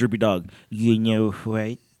dog? Droopy dog. You know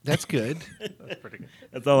what? That's good.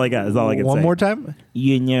 That's all I got. That's all I can say. One more time.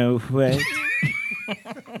 You know what?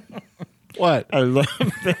 What? I love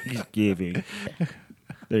Thanksgiving.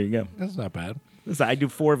 There you go. That's not bad. Listen, I do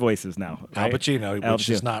 4 voices now. Al right? Pacino, Al which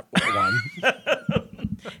is Pacino. not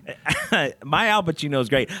one. My Al Pacino is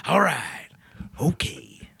great. All right. Okay.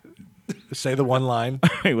 Say the one line.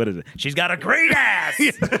 Wait, what is it? She's got a great ass.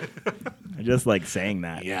 I just like saying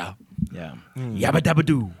that. Yeah. Yeah. Yabba dabba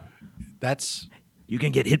doo. That's You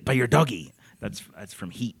can get hit by your doggy. That's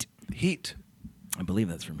from Heat. Heat. I believe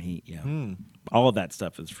that's from Heat. Yeah. All of that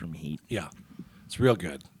stuff is from Heat. Yeah. It's real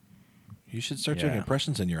good. You should start doing Yeah.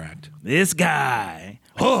 impressions in your act. This guy.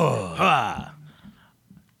 I'll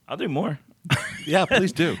do more. Yeah,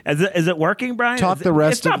 please do. Is it working, Brian? Talk Is the it-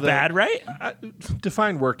 rest It's not of the- bad, right?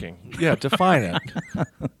 Define working. Yeah, define it.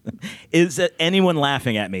 Is it anyone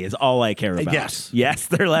laughing at me? Is all I care about. Yes. Yes,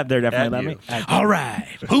 they're They're definitely At laughing. you. All right.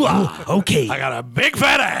 Hoo-ah. Okay. I got a big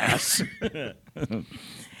fat ass.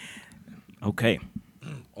 Okay. Okay.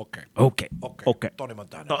 Okay. Okay. Okay. Tony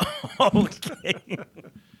Montana. Okay.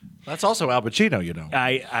 That's also Al Pacino, you know.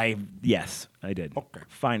 Yes, I did. Okay.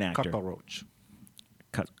 Fine actor. Cockroach.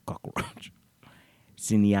 Cockroach. It's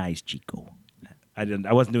in the eyes, Chico. I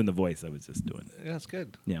wasn't doing the voice. I was just doing it. Yeah, that's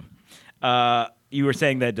good. Yeah. You were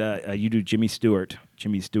saying that you do Jimmy Stewart.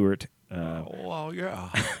 Jimmy Stewart. Well, yeah.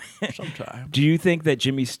 Sometimes. Do you think that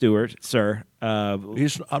Jimmy Stewart, sir,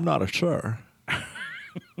 I'm not a sir.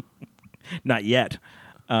 not yet,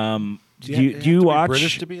 Do Do you you have to be watch?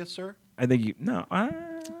 British to be a sir? I think you no.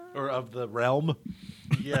 Or of the realm?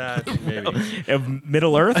 Yeah, I think maybe. Of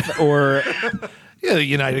Middle Earth or Yeah, the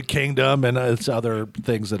United Kingdom and its other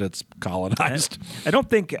things that it's colonized. I don't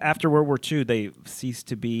think after World War II they ceased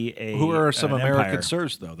to be a. Who are some an American empire.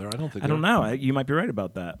 sirs, though? I don't think I don't know. You might be right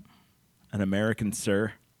about that. An American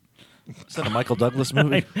sir. Is that a Michael Douglas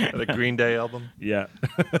movie? The Green Day album. Yeah.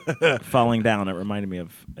 Falling down. It reminded me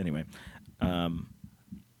of. Anyway.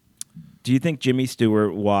 Do you think Jimmy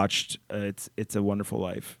Stewart watched It's a Wonderful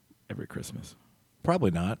Life every Christmas?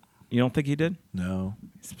 Probably not. You don't think he did? No.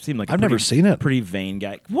 He seemed like I've never seen it. Pretty vain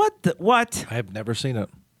guy. What? I have never seen it.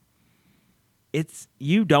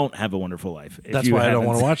 You don't have a wonderful life. if That's you why I don't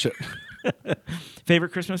haven't want to seen- watch it.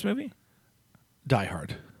 Favorite Christmas movie? Die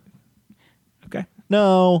Hard. Okay.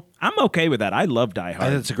 No. I'm okay with that. I love Die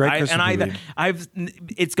Hard. It's a great Christmas movie.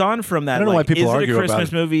 It's gone from that. I don't know why people is argue it a about Christmas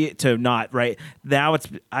it. movie to not right now?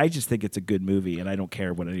 I just think it's a good movie, and I don't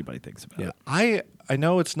care what anybody thinks about Yeah. it. I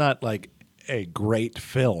know it's not like a great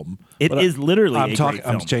film. It but is literally I'm a talking. great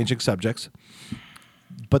film. I'm changing subjects.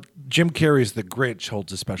 But Jim Carrey's The Grinch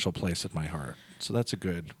holds a special place in my heart. So that's a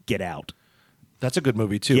good. Get Out. That's a good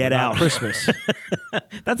movie too. Get but not Out. Christmas.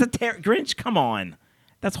 That's a Grinch. Come on,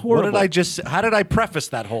 that's horrible. What did I just? How did I preface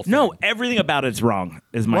that whole thing? No, everything about it's wrong.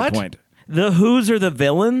 Is my What? point. The Who's are the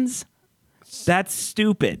villains. That's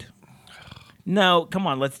stupid. No, come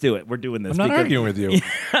on, let's do it. We're doing this. I'm not because- arguing with you.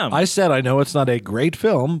 I said I know it's not a great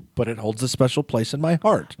film, but it holds a special place in my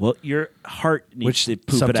heart. Well, your heart needs Which to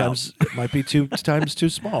poop it out. sometimes it might be 2 times too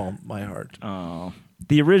small. My heart.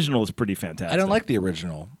 The original is pretty fantastic. I don't like the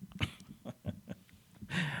original,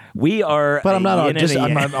 We are, but I'm a not. yin and a I'm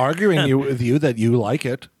yang. not arguing with you that you like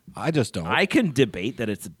it. I just don't. I can debate that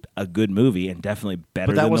it's a good movie and definitely better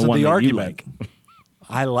but that than wasn't the one the that argument. you like.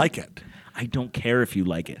 I like it. I don't care if you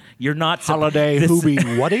like it. You're not Holiday this,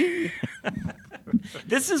 Hoobie Woody.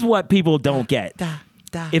 This is what people don't get.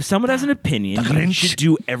 If someone has an opinion, you Grinch. should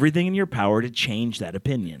do everything in your power to change that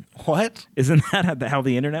opinion. What? Isn't that how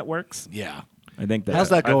the internet works? Yeah. I think that. How's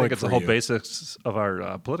that I going? think it's for the whole you? basics of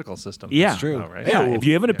our political system. Yeah, It's true. Oh, right? Yeah, Yeah. if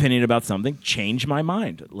you have an opinion about something, change my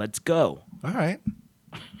mind. Let's go. All right.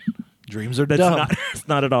 Dreams are That's dumb. not. It's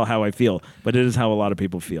not at all how I feel, but it is how a lot of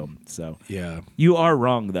people feel. So Yeah. you are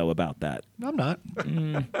wrong though about that. No, I'm not.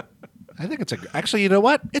 I think it's actually. You know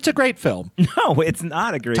what? It's a great film. No, it's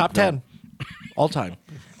not a great Top film. 10 all time.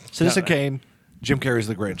 Citizen Kane. Jim Carrey's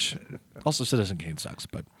The Grinch. Also, Citizen Kane sucks,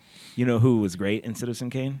 but You know who was great in Citizen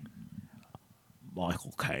Kane?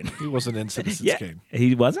 Michael Caine. he wasn't in Citizen Yeah, Kane.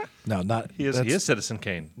 he wasn't. No, not He is that's- Citizen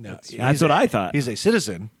Kane. No, That's he's what a- I thought. He's a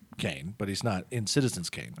Citizen Kane, but he's not in Citizens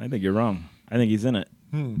Kane. I think you're wrong. I think he's in it.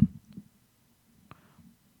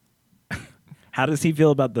 How does he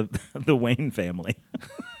feel about the Wayne family?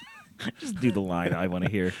 Just do the line I want to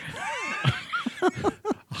hear.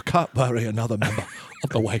 I can't bury another member of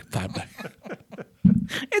the Wayne family.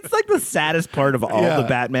 It's like the saddest part of all Yeah. the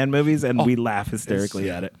Batman movies, and we laugh hysterically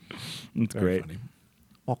yeah. at it. It's Very great. funny.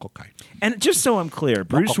 Michael Caine. And just so I'm clear,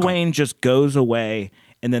 Bruce Okay. Wayne just goes away,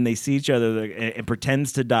 and then they see each other and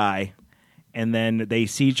pretends to die, and then they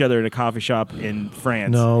see each other in a coffee shop in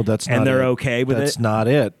France. No, that's not and they're it. okay with That's it. not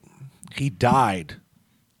it. He died.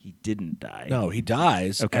 He didn't die. No, he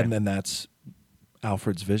dies, Okay. and then that's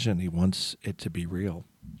Alfred's vision. He wants it to be real.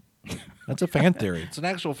 That's a fan theory. It's an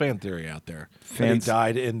actual fan theory out there. And he Fans-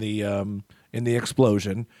 died in the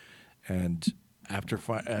explosion, and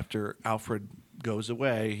after Alfred goes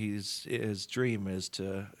away, his dream is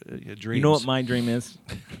to dreams. You know what my dream is?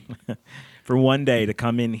 For one day to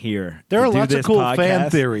come in here. There to are do lots of this cool fan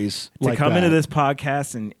podcast, theories To like come into that. this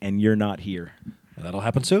podcast and you're not here. That'll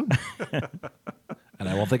happen soon. And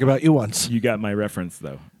I won't think about you once. You got my reference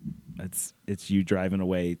though. It's you driving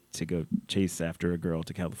away to go chase after a girl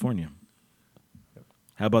to California.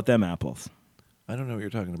 How about them apples? I don't know what you're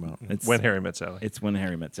talking about. It's When Harry Met Sally. It's When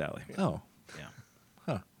Harry Met Sally. Oh, Yeah.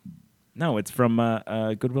 huh. No, it's from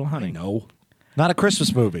Good Will Hunting. No, not a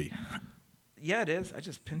Christmas movie. Yeah, it is. I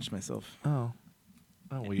just pinched myself. Oh,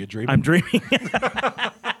 well, you dreaming? I'm dreaming.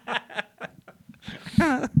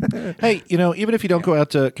 Hey, even if you don't go out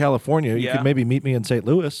to California, you Yeah. could maybe meet me in St.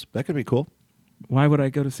 Louis. That could be cool. Why would I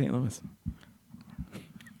go to St. Louis?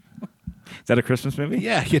 Is that a Christmas movie?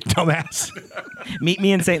 Yeah, you dumbass. Meet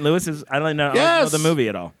Me in St. Louis is I don't know Yes! the movie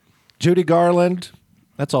at all. Judy Garland.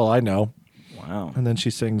 That's all I know. Wow. And then she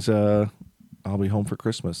sings "I'll Be Home for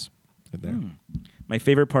Christmas." In there. My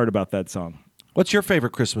favorite part about that song. What's your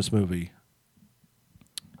favorite Christmas movie?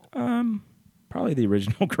 Probably the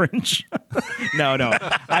original Grinch. no.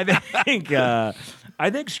 I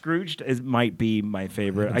think Scrooged might be my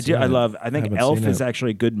favorite. I think haven't Elf seen is it.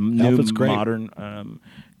 actually a good Elf new is great. modern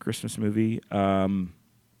Christmas movie.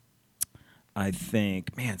 I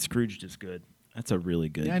think, man, Scrooged is good. That's a really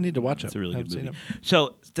good. Yeah, I need to watch it. It's a really Haven't good seen movie.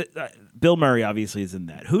 So Bill Murray obviously is in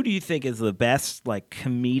that. Who do you think is the best like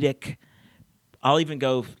comedic? I'll even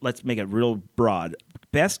go. Let's make it real broad.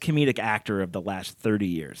 Best comedic actor of the last 30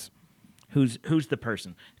 years. Who's the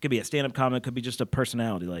person? It could be a stand-up comic. Could be just a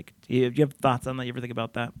personality. Like, do you have thoughts on that? You ever think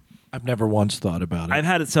about that? I've never once thought about it. I've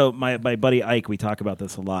had it. So my buddy Ike, we talk about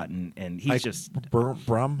this a lot, and he's Ike just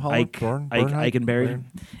Brumhall? Ike Bernhardt? Eikenberry,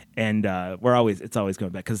 and it's always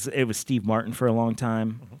going back because it was Steve Martin for a long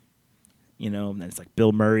time. You know, and then it's like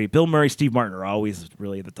Bill Murray, Steve Martin are always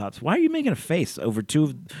really at the tops. Why are you making a face over two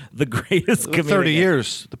of the greatest? 30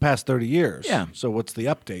 years, the past 30 years. Yeah. So what's the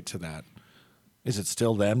update to that? Is it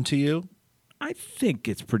still them to you? I think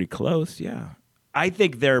it's pretty close. Yeah, I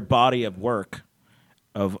think their body of work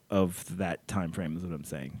of that time frame is what I'm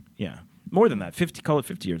saying. Yeah, more than that. 50, call it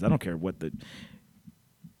 50 years. I don't care what the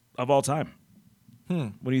of all time.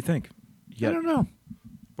 What do you think? I don't know.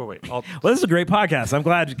 But wait, Well, this is a great podcast. I'm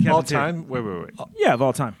glad you kept all it here. time? Wait. Yeah, of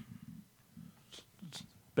all time.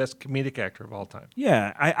 Best comedic actor of all time.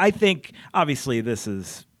 Yeah, I think obviously this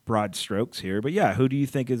is broad strokes here, but yeah, who do you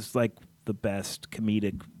think is like the best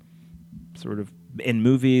comedic sort of in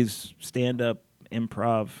movies, stand up,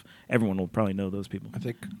 improv? Everyone will probably know those people. I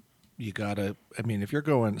think you gotta. I mean, if you're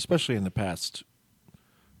going, especially in the past,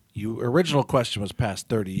 original question was past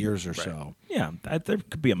 30 years or so. Yeah, there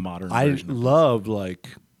could be a modern I version. love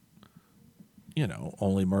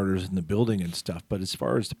Only Murders in the Building and stuff. But as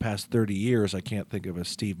far as the past 30 years, I can't think of a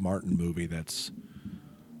Steve Martin movie that's,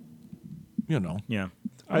 Yeah,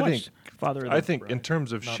 I think watched Father. Of I the think in Bride.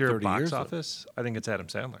 terms of Not sheer 30 box years, though. office, I think it's Adam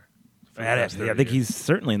Sandler. For the I past 30 think years. he's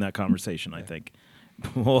certainly in that conversation. I think.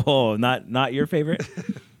 Whoa, not your favorite.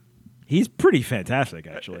 He's pretty fantastic,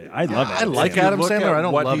 actually. I love it. I like If you Adam look Sandler. at I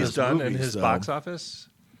don't what love he's his done in movies, his though. box office.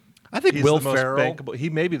 I think He's Will the most Ferrell. bankable. He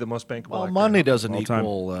may be the most bankable. Well, actor. money doesn't All time.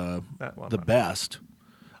 equal Well, the not. best.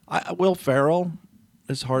 Will Ferrell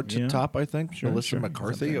is hard to Yeah. top, I think. Sure, Melissa sure.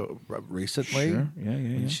 McCarthy recently. Sure. Yeah.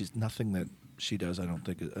 And she's nothing that she does, I don't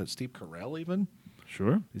think. Steve Carell, even.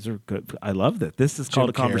 Sure, these are good. I love that. This is called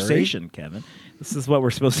a Jim Carrey. conversation, Kevin. This is what we're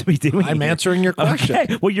supposed to be doing. I'm here. answering your question.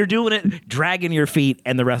 Okay. Well, you're doing it, dragging your feet,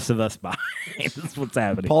 and the rest of us behind. This is what's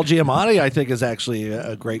happening. Paul Giamatti, I think, is actually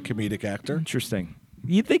a great comedic actor. Interesting.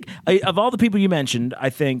 You think of all the people you mentioned?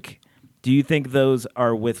 Do you think those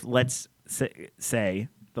are with? Let's say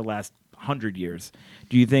the last 100 years.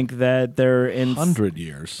 Do you think that they're in 100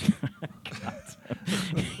 years.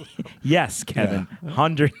 Yes, Kevin.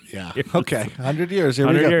 100. Yeah. years. Okay. 100 years. Here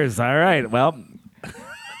we 100 go. years. All right. Well,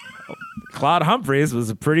 Claude Humphreys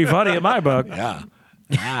was pretty funny in my book. Yeah.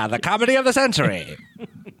 The comedy of the century.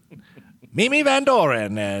 Mimi Van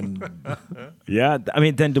Doren and Yeah, I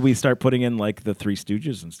mean, then do we start putting in like the Three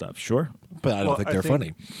Stooges and stuff? Sure. but I don't Well, think I they're think-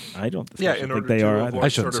 funny. I don't Yeah, especially in think order they to are avoid either. I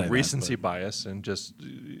shouldn't sort say of that, recency bias and just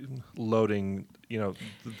loading,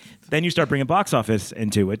 Then you start bringing box office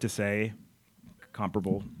into it to say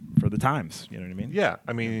comparable for the times. You know what I mean? Yeah,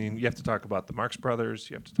 I mean, you have to talk about the Marx Brothers.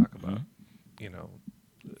 You have to talk about,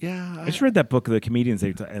 Yeah. I just read that book of the comedians,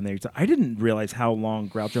 I didn't realize how long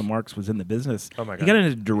Groucho Marx was in the business. Oh, my He God. got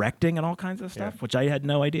into directing and all kinds of stuff, Yeah. which I had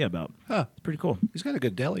no idea about. Huh. It's pretty cool. He's got a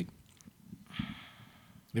good deli.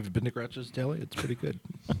 Have you been to Groucho's Deli? It's pretty good.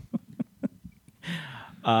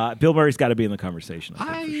 Bill Murray's got to be in the conversation.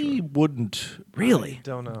 I think, for I sure. wouldn't Really?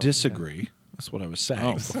 don't know. disagree. That's what I was saying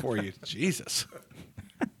Oh. before you. Jesus.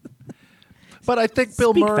 But I think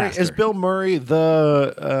Bill Speak Murray faster. is Bill Murray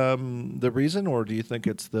the reason, or do you think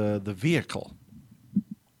it's the vehicle?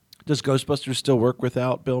 Does Ghostbusters still work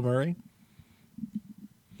without Bill Murray,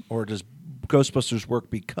 or does Ghostbusters work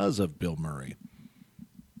because of Bill Murray?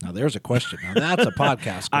 Now there's a question. Now that's a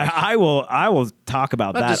podcast question. I will talk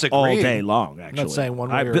about Not that all disagreeing. day long. I'm not Actually, saying one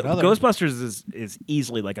way or another. Ghostbusters is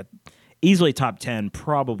easily easily top 10,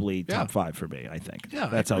 probably Yeah. top 5 for me. I think. Yeah, I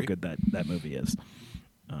that's how agree. good that movie is.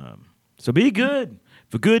 So be good,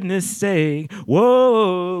 for goodness sake.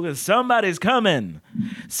 Whoa, 'cause somebody's coming.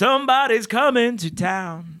 Somebody's coming to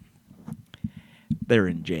town. They're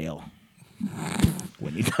in jail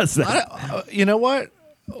when he does that. You know what?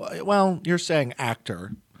 Well, you're saying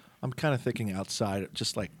actor. I'm kind of thinking outside,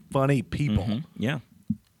 just like funny people. Yeah.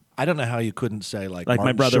 I don't know how you couldn't say like Like my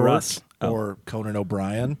Martin brother Short Russ. Oh. or Conan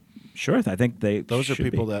O'Brien. Sure. I think Those are should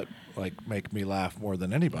people be. that like make me laugh more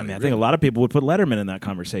than anybody. I mean, I think a lot of people would put Letterman in that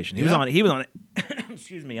conversation. He was Yeah. on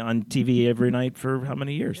excuse me, on TV every night for how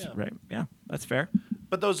many years, right? Yeah, that's fair.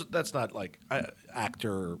 But that's not like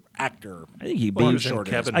actor. I think he Well, was short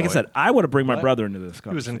Cabin Like I Boy. said, I want to bring my What? brother into this He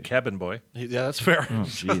was in conversation. Cabin Boy. Yeah, that's fair. Oh,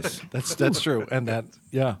 jeez. That's true. And that,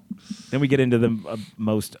 yeah. Then we get into the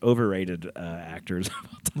most overrated actors of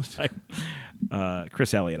all time.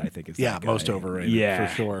 Chris Elliott, I think, is Yeah, that guy. most overrated, Yeah,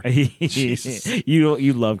 for sure.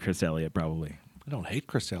 you love Chris Elliott probably. I don't hate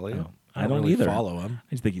Chris Elliott. No, I I don't really either. follow him. I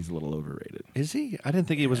just think he's a little overrated. Is he? I didn't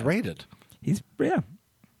think he was rated.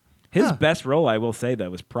 His Huh. best role, I will say, though,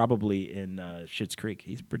 was probably in Schitt's Creek.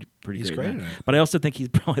 He's pretty He's great. great in in it. it. But I also think he's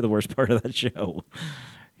probably the worst part of that show.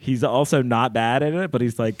 He's also not bad at it, but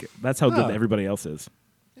he's like that's how Huh. good everybody else is.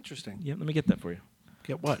 Interesting. Yeah, let me get that for you.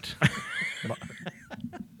 Get what?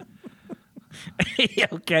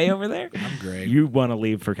 Okay, over there. I'm great. You want to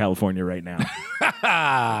leave for California right now?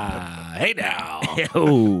 Hey now.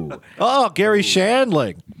 oh, Oh, Gary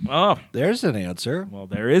Shandling. oh. There's an answer. Well,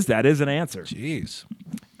 that is an answer. Jeez.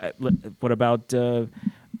 What about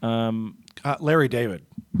Larry David.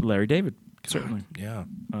 Larry David? Certainly. Yeah.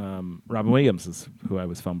 Robin Williams is who I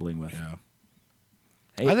was fumbling with. Yeah.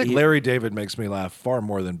 Hey, I think he- Larry David makes me laugh far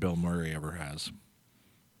more than Bill Murray ever has.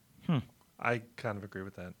 I kind of agree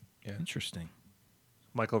with that. Yeah. Interesting.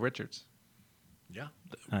 Michael Richards. Yeah.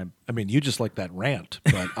 I'm- I mean, you just like that rant,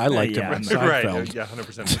 but I liked Yeah, him on Right. Seinfeld. Yeah,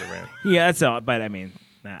 100% of the rant. Yeah, that's all. But I mean,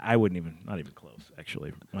 I wouldn't even. Not even close.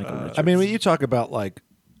 Actually, Michael Richards. I mean, when you talk about like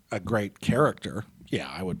a great character, yeah,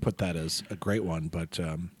 I would put that as a great one. But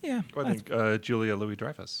yeah, I think Julia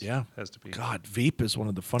Louis-Dreyfus. yeah, has to be. God, Veep is one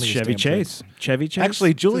of the funniest. Chevy damn Chase. things. Chevy Chase. Actually,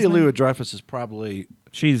 is his Julia name? Louis-Dreyfus is probably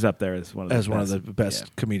She's up there as one of the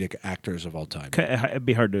best comedic actors of all time. Yeah. It'd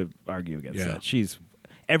be hard to argue against Yeah. that. She's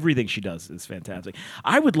everything she does is fantastic.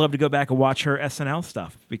 I would love to go back and watch her SNL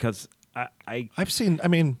stuff because I've seen. I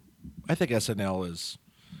mean, I think SNL is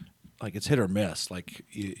like it's hit or miss. Like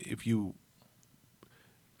if you,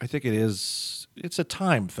 I think it is. It's a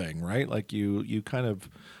time thing, right? Like you kind of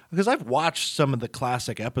because I've watched some of the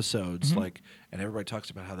classic episodes, like, and everybody talks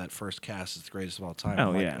about how that first cast is the greatest of all time. Oh,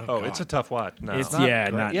 I'm like, yeah. Oh, God. it's a tough watch. No. It's Not yeah,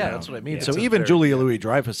 great. not yeah, no. that's what I mean. Yeah. So It's a even very Julia good-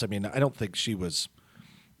 Louis-Dreyfus, I mean, I don't think she was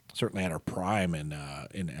certainly at her prime in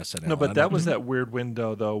SNL. No, I but don't- that was that weird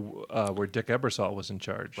window though, where Dick Ebersol was in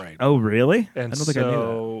charge. right. Oh, really? And I don't think I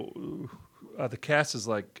knew so the cast is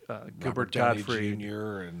like Gilbert Robert Downey Godfrey,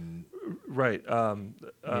 Jr. and right?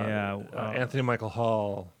 Yeah, Anthony Michael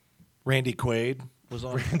Hall, Randy Quaid was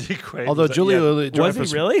on. Randy Quaid. Although was that- Julia yeah. Louis-Dreyfus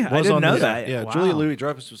Was he really? I was didn't on know the- that. Yeah, Wow. Julia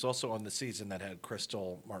Louis-Dreyfus was also on the season that had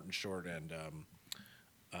Crystal, Martin Short, and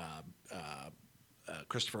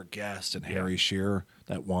Christopher Guest and Harry Shearer.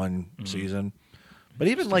 That one Mm-hmm. season. But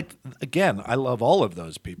even like again, I love all of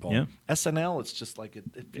those people. Yeah. SNL, it's just like it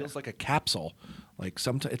feels like a capsule. Like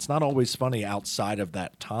sometimes it's not always funny outside of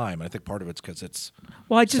that time. And I think part of it's because it's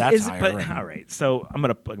Well, I just satire but and- all right. So I'm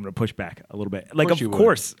gonna push back a little bit. Like course of you would.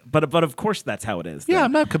 course, but of course that's how it is. yeah, though.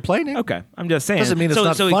 I'm not complaining. Okay, I'm just saying. Doesn't mean it's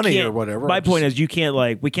not it funny can't- or whatever. My I'm point just-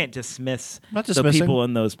 is, we can't dismiss Not the dismissing. people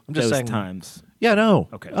in those I'm just saying- times. Yeah, no.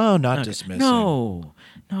 Okay. Oh, not Okay. dismissing. No,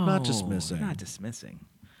 Not dismissing. Not dismissing.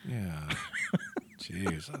 Yeah.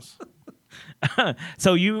 Jesus.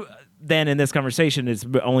 So you then in this conversation, it's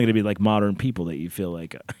only going to be like modern people that you feel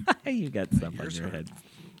like you got stuff on your head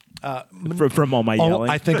from all my yelling.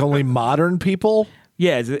 I think only modern people.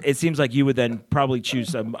 Yeah, it seems like you would then probably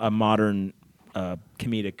choose a modern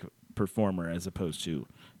comedic performer as opposed to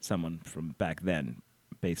someone from back then,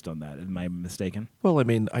 based on that. Am I mistaken? Well, I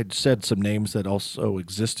mean, I said some names that also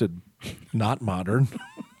existed, not modern.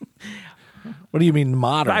 What do you mean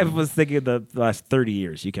modern? I was thinking the last 30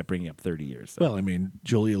 years. You kept bringing up 30 years. Well, I mean,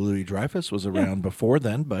 Julia Louis-Dreyfus was around before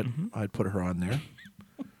then, but I'd put her on there.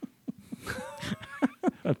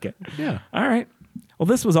 Okay. Yeah. All right. Well,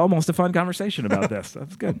 this was almost a fun conversation about this.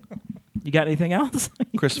 That's good. You got anything else?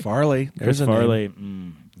 Chris Farley. Chris There's a name. Farley.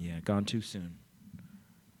 Yeah, gone too soon.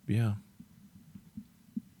 Yeah.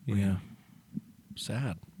 Yeah.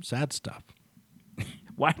 Sad stuff.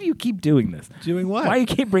 Why do you keep doing this? Doing what? Why do you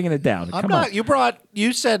keep bringing it down? I'm Come not. on.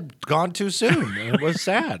 You said gone too soon. And it was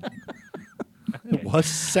sad. It was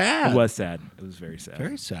sad. It was sad. It was very sad.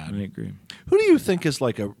 Very sad. I agree. Who do you think is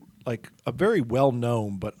like a very well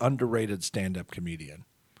known but underrated stand up comedian?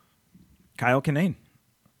 Kyle Kinane.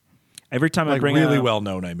 Every time I Like bring really up, well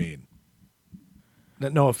known, I mean.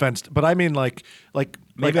 No offense, but I mean like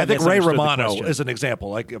Maybe I I think Ray misunderstood the Romano question. is an example,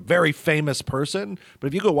 like a very famous person. But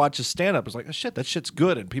if you go watch his stand up, it's like, oh shit, that shit's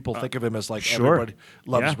good, and people think of him as like sure. everybody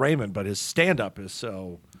loves Yeah. Raymond, but his stand up is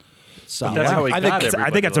so. solid. that's how he I got think, everybody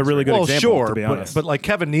I think that's a loves really good well, example, sure, to be honest. but like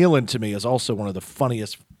Kevin Nealon to me is also one of the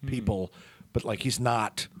funniest people, but like he's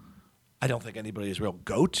not I don't think anybody's real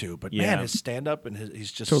go-to, but Yeah. man, his stand-up and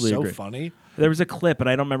he's just Totally so agree. funny. There was a clip, and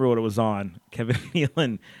I don't remember what it was on. Kevin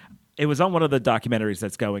Nealon. It was on one of the documentaries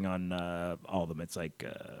that's going on all of them. It's like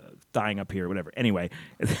Dying Up Here, whatever. Anyway,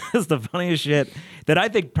 it's the funniest shit that I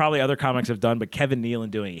think probably other comics have done, but Kevin Nealon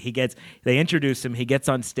doing it. They introduce him, he gets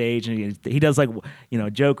on stage, and he does like,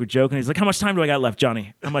 joke, and he's like, "How much time do I got left,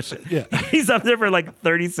 Johnny? How much?" Yeah. He's up there for like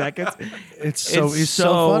 30 seconds. He's It's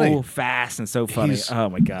so funny. fast and so funny. He's Oh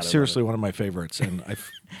my god! I love seriously it. one of my favorites, and I feel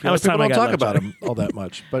How much like people time I don't got talk left, about Johnny? him all that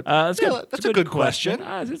much. But That's yeah, good. that's a good question.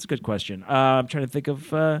 It's a good question. I'm trying to think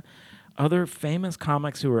of other famous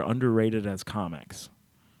comics who are underrated as comics.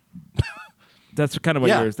 That's kind of what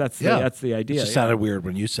yours. That's the idea. It just sounded weird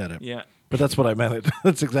when you said it. Yeah. but that's what I meant.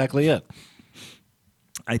 That's exactly it.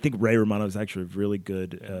 I think Ray Romano is actually a really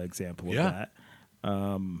good example of Yeah.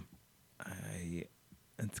 that.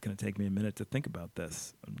 It's going to take me a minute to think about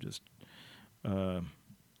this. I'm just.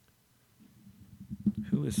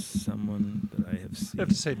 Who is someone that I have seen? You have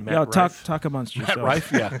to say Matt Yeah, Rife. talk amongst yourself.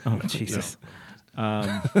 Rife, yeah. Oh Jesus.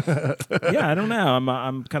 Yeah, I don't know.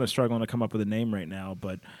 I'm kind of struggling to come up with a name right now,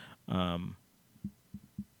 but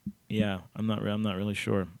yeah, I'm not really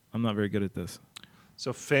sure. I'm not very good at this.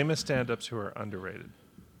 So famous stand-ups who are underrated.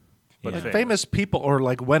 But Yeah. Famous people, or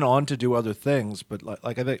like went on to do other things, but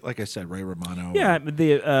like I said, Ray Romano. Yeah,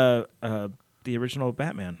 the original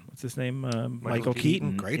Batman. What's his name? Michael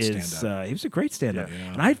Keaton. Great is, stand-up. he was a great stand-up,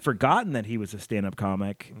 Yeah. and I'd forgotten that he was a stand-up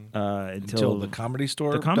comic until the Comedy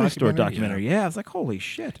Store. the Comedy Store documentary. documentary. Yeah, I was like, holy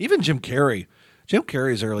shit. Even Jim Carrey. Jim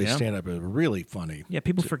Carrey's early Yeah. stand-up is really funny. Yeah,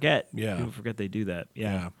 people forget. Yeah. People forget they do that.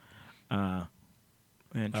 Yeah.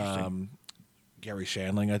 Interesting. Gary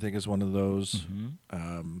Shandling, I think, is one of those.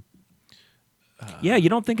 Yeah, you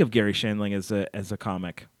don't think of Gary Shandling as a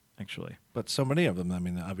comic, actually. But so many of them. I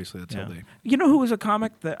mean, obviously, that's Yeah. how they. You know who was a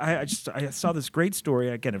comic that I saw this great story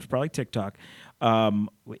again? It was probably TikTok. And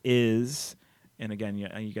again,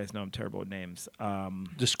 you guys know I'm terrible with names.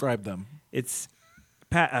 Describe them. It's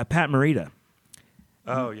Pat Morita.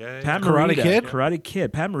 Oh, yeah. Pat Karate Morita, Kid? Karate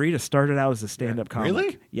Kid. Pat Morita started out as a stand-up comic.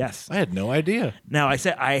 Really? Yes. I had no idea. Now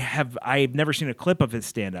I've never seen a clip of his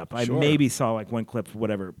stand-up. I Sure. maybe saw like one clip,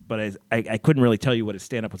 whatever, but I couldn't really tell you what his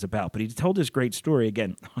stand-up was about. But he told this great story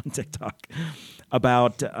again on TikTok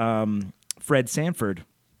about Fred Sanford.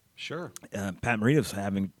 Sure. Pat Morita was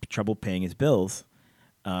having trouble paying his bills,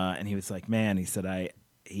 and he was like, "Man," he said,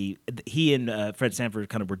 he and Fred Sanford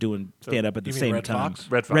kind of were doing stand-up at the you mean same Red time. Fox?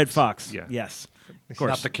 Red Fox. Red Fox. Yeah. Yes. Of Not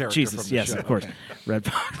course. the character Jesus. from the Yes, show. of course. Okay. Red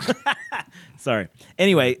Fox. Sorry.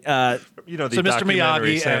 Anyway, You know, the So Mr.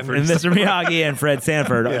 documentary Miyagi Sanford and Mr. Miyagi and Fred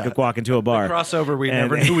Sanford could walk into a bar. Crossover we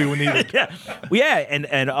And- never knew we needed. Yeah. Well, yeah,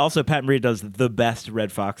 and also Pat Morita does the best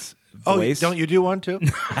Red Fox Oh, voice. don't you do one too?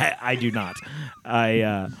 I do not.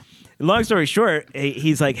 Long story short,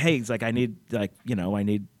 he's like, hey, I need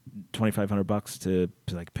 $2,500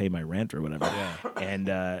 to like pay my rent or whatever. Yeah. And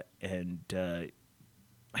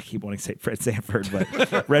I keep wanting to say Fred Sanford,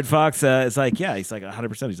 but Red Fox is like, yeah, he's like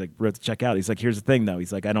 100%. He's like, wrote the check out. He's like, here's the thing though.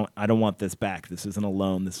 He's like, I don't want this back. This isn't a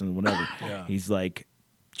loan. This isn't whatever. Yeah. He's like,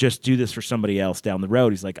 just do this for somebody else down the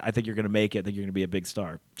road. He's like, I think you're going to make it. I think you're going to be a big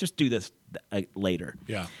star. Just do this later.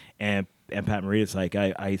 Yeah. And Pat Morita's like,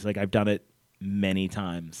 he's like, I've done it many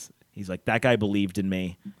times. He's like, that guy believed in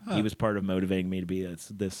me. He was part of motivating me to be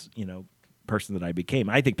this person that I became.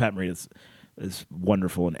 I think Pat Morita is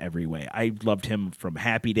wonderful in every way. I loved him from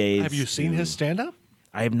Happy Days. Have you seen to- his stand-up?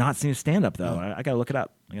 I have not seen his stand up though. I got to look it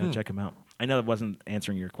up. I got to check him out. I know that wasn't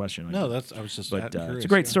answering your question. No, I was just. But curious, it's a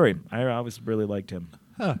great yeah. story. I always really liked him.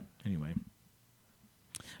 Huh. Anyway,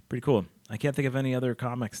 pretty cool. I can't think of any other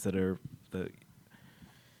comics that are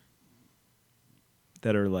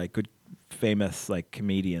like good, famous like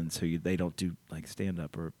comedians who they don't do like stand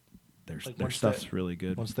up or their once stuff's they- really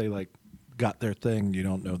good. Once they like got their thing, you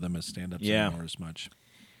don't know them as stand-ups Yeah. anymore as much.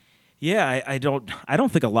 Yeah, I don't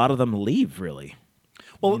think a lot of them leave really.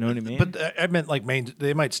 Well, You know what I mean? But I meant like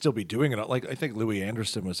they might still be doing it. Like I think Louis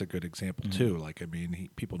Anderson was a good example Mm-hmm. too. Like I mean,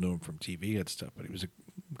 people knew him from TV and stuff, but he was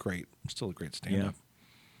still a great stand-up.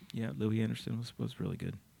 Yeah, Louis Anderson was really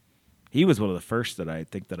good. He was one of the first that I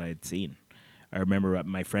think that I had seen. I remember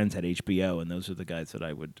my friends had HBO, and those are the guys that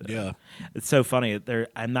I would. Yeah. It's so funny.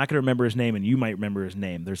 I'm not going to remember his name, and you might remember his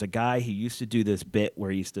name. There's a guy who used to do this bit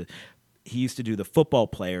where he used to do the football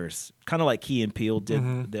players, kind of like Key and Peele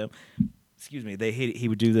did them. Excuse me. He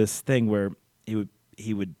would do this thing where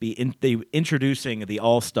he would be introducing the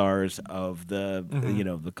all-stars of the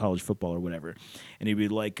the college football or whatever, and he'd be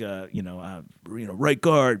like right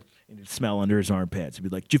guard, and he'd smell under his armpits. He'd be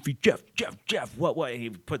like Jiffy Jeff what, and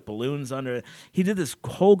he'd put balloons under. He did this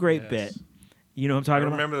whole great bit. You know what I'm I talking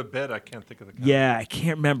about? remember the bit. I can't think of the guy. Yeah, I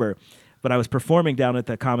can't remember. but I was performing down at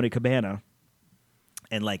the Comedy Cabana,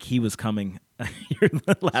 and like he was coming. You're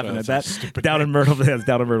laughing at that. Down in Myrtle Beach.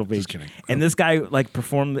 Just kidding. And this guy like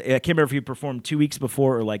performed. I can't remember if he performed 2 weeks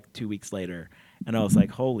before or like 2 weeks later. And I was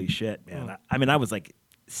like, holy shit, man! I mean, I was like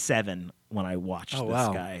 7 when I watched this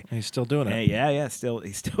guy. And he's still doing it. Yeah. He's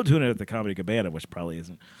still doing it at the Comedy Cabana, which probably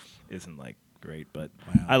isn't like great. But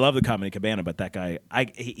I love the Comedy Cabana. But that guy,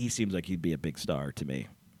 he seems like he'd be a big star to me.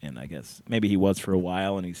 And I guess maybe he was for a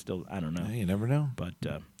while, and he's still. I don't know. Yeah, you never know. But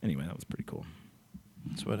anyway, that was pretty cool.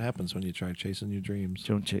 That's what happens when you try chasing your dreams.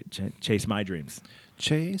 Don't chase my dreams.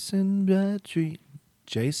 Chasing my dream.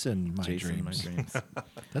 Jason, my Chasing my dreams. dreams.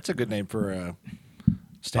 That's a good name for a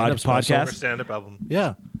stand-up Podcast? special. Our stand-up album.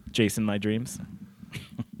 Yeah, Chasing my dreams.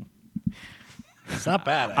 it's not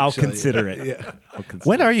bad. I'll actually. consider it. Yeah. I'll consider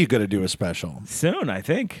When it. are you going to do a special? Soon, I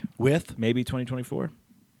think. With? Maybe 2024.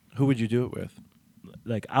 Who would you do it with?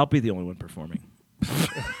 Like, I'll be the only one performing.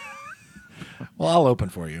 Well, I'll open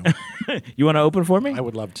for you. You want to open for me? I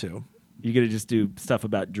would love to. You gonna just do stuff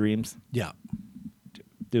about dreams? Yeah.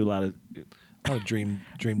 Do a lot of. Oh, dream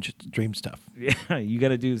stuff. Yeah, you got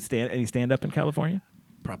to do any stand up in California?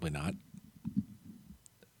 Probably not.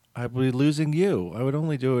 I'd be losing you. I would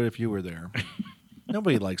only do it if you were there.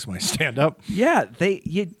 Nobody likes my stand-up. Yeah,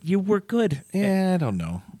 you were good. Yeah, I don't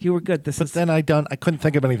know. You were good. But then I couldn't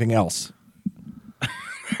think of anything else.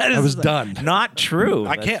 I was done. Not true.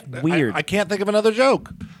 I That's can't. Weird. I can't think of another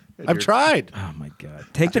joke. I've tried. Oh my god!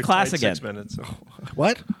 Take the class Tried again. 6 minutes.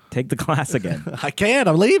 What? Take the class again. I can't.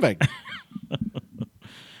 I'm leaving.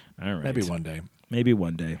 All right. Maybe one day. Maybe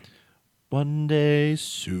one day. One day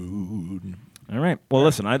soon. All right. Well,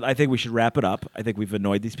 listen. I think we should wrap it up. I think we've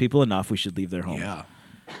annoyed these people enough. We should leave their home. Yeah.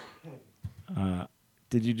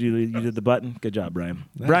 Did you did the button? Good job, Brian.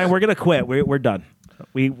 Brian, we're gonna quit. We're done.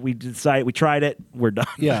 We decided. We tried it. We're done.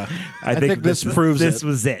 Yeah. I think this proves this it.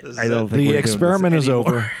 was it. I don't think The we're doing experiment this is anymore.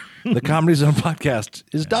 over. The Comedy Zone podcast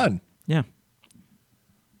is done. Yeah.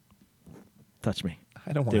 Touch me.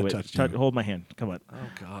 I don't want Do to it. touch you. Hold my hand. Come on. Oh,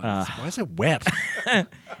 God. Why is it wet?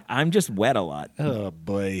 I'm just wet a lot. Oh,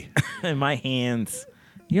 boy. And my hands.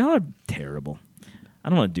 Y'all are terrible. I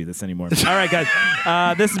don't want to do this anymore. All right, guys.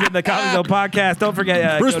 This has been the Comedy Zone podcast. Don't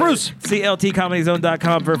forget, Bruce.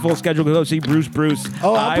 CLTComedyZone.com for a full schedule. Go see Bruce.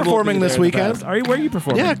 Oh, I I'm will performing be this there the weekend. best. Are you? Where are you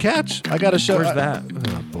performing? Yeah, Catch. I got a show. Where's that?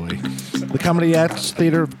 Oh, boy. The Comedy Acts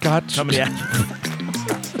Theater Catch. Comedy.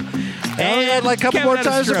 I got like a couple more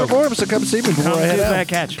times to perform, so come see me before Come I head do out. that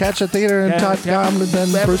Catch. Catch a Theater and Todd Comedy,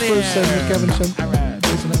 then Bruce and Kevin Shin.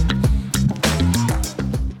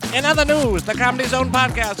 In other news, the Comedy Zone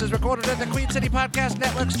podcast is recorded at the Queen City Podcast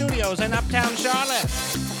Network studios in Uptown Charlotte.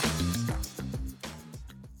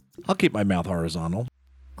 I'll keep my mouth horizontal.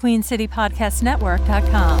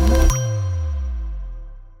 QueenCityPodcastNetwork.com.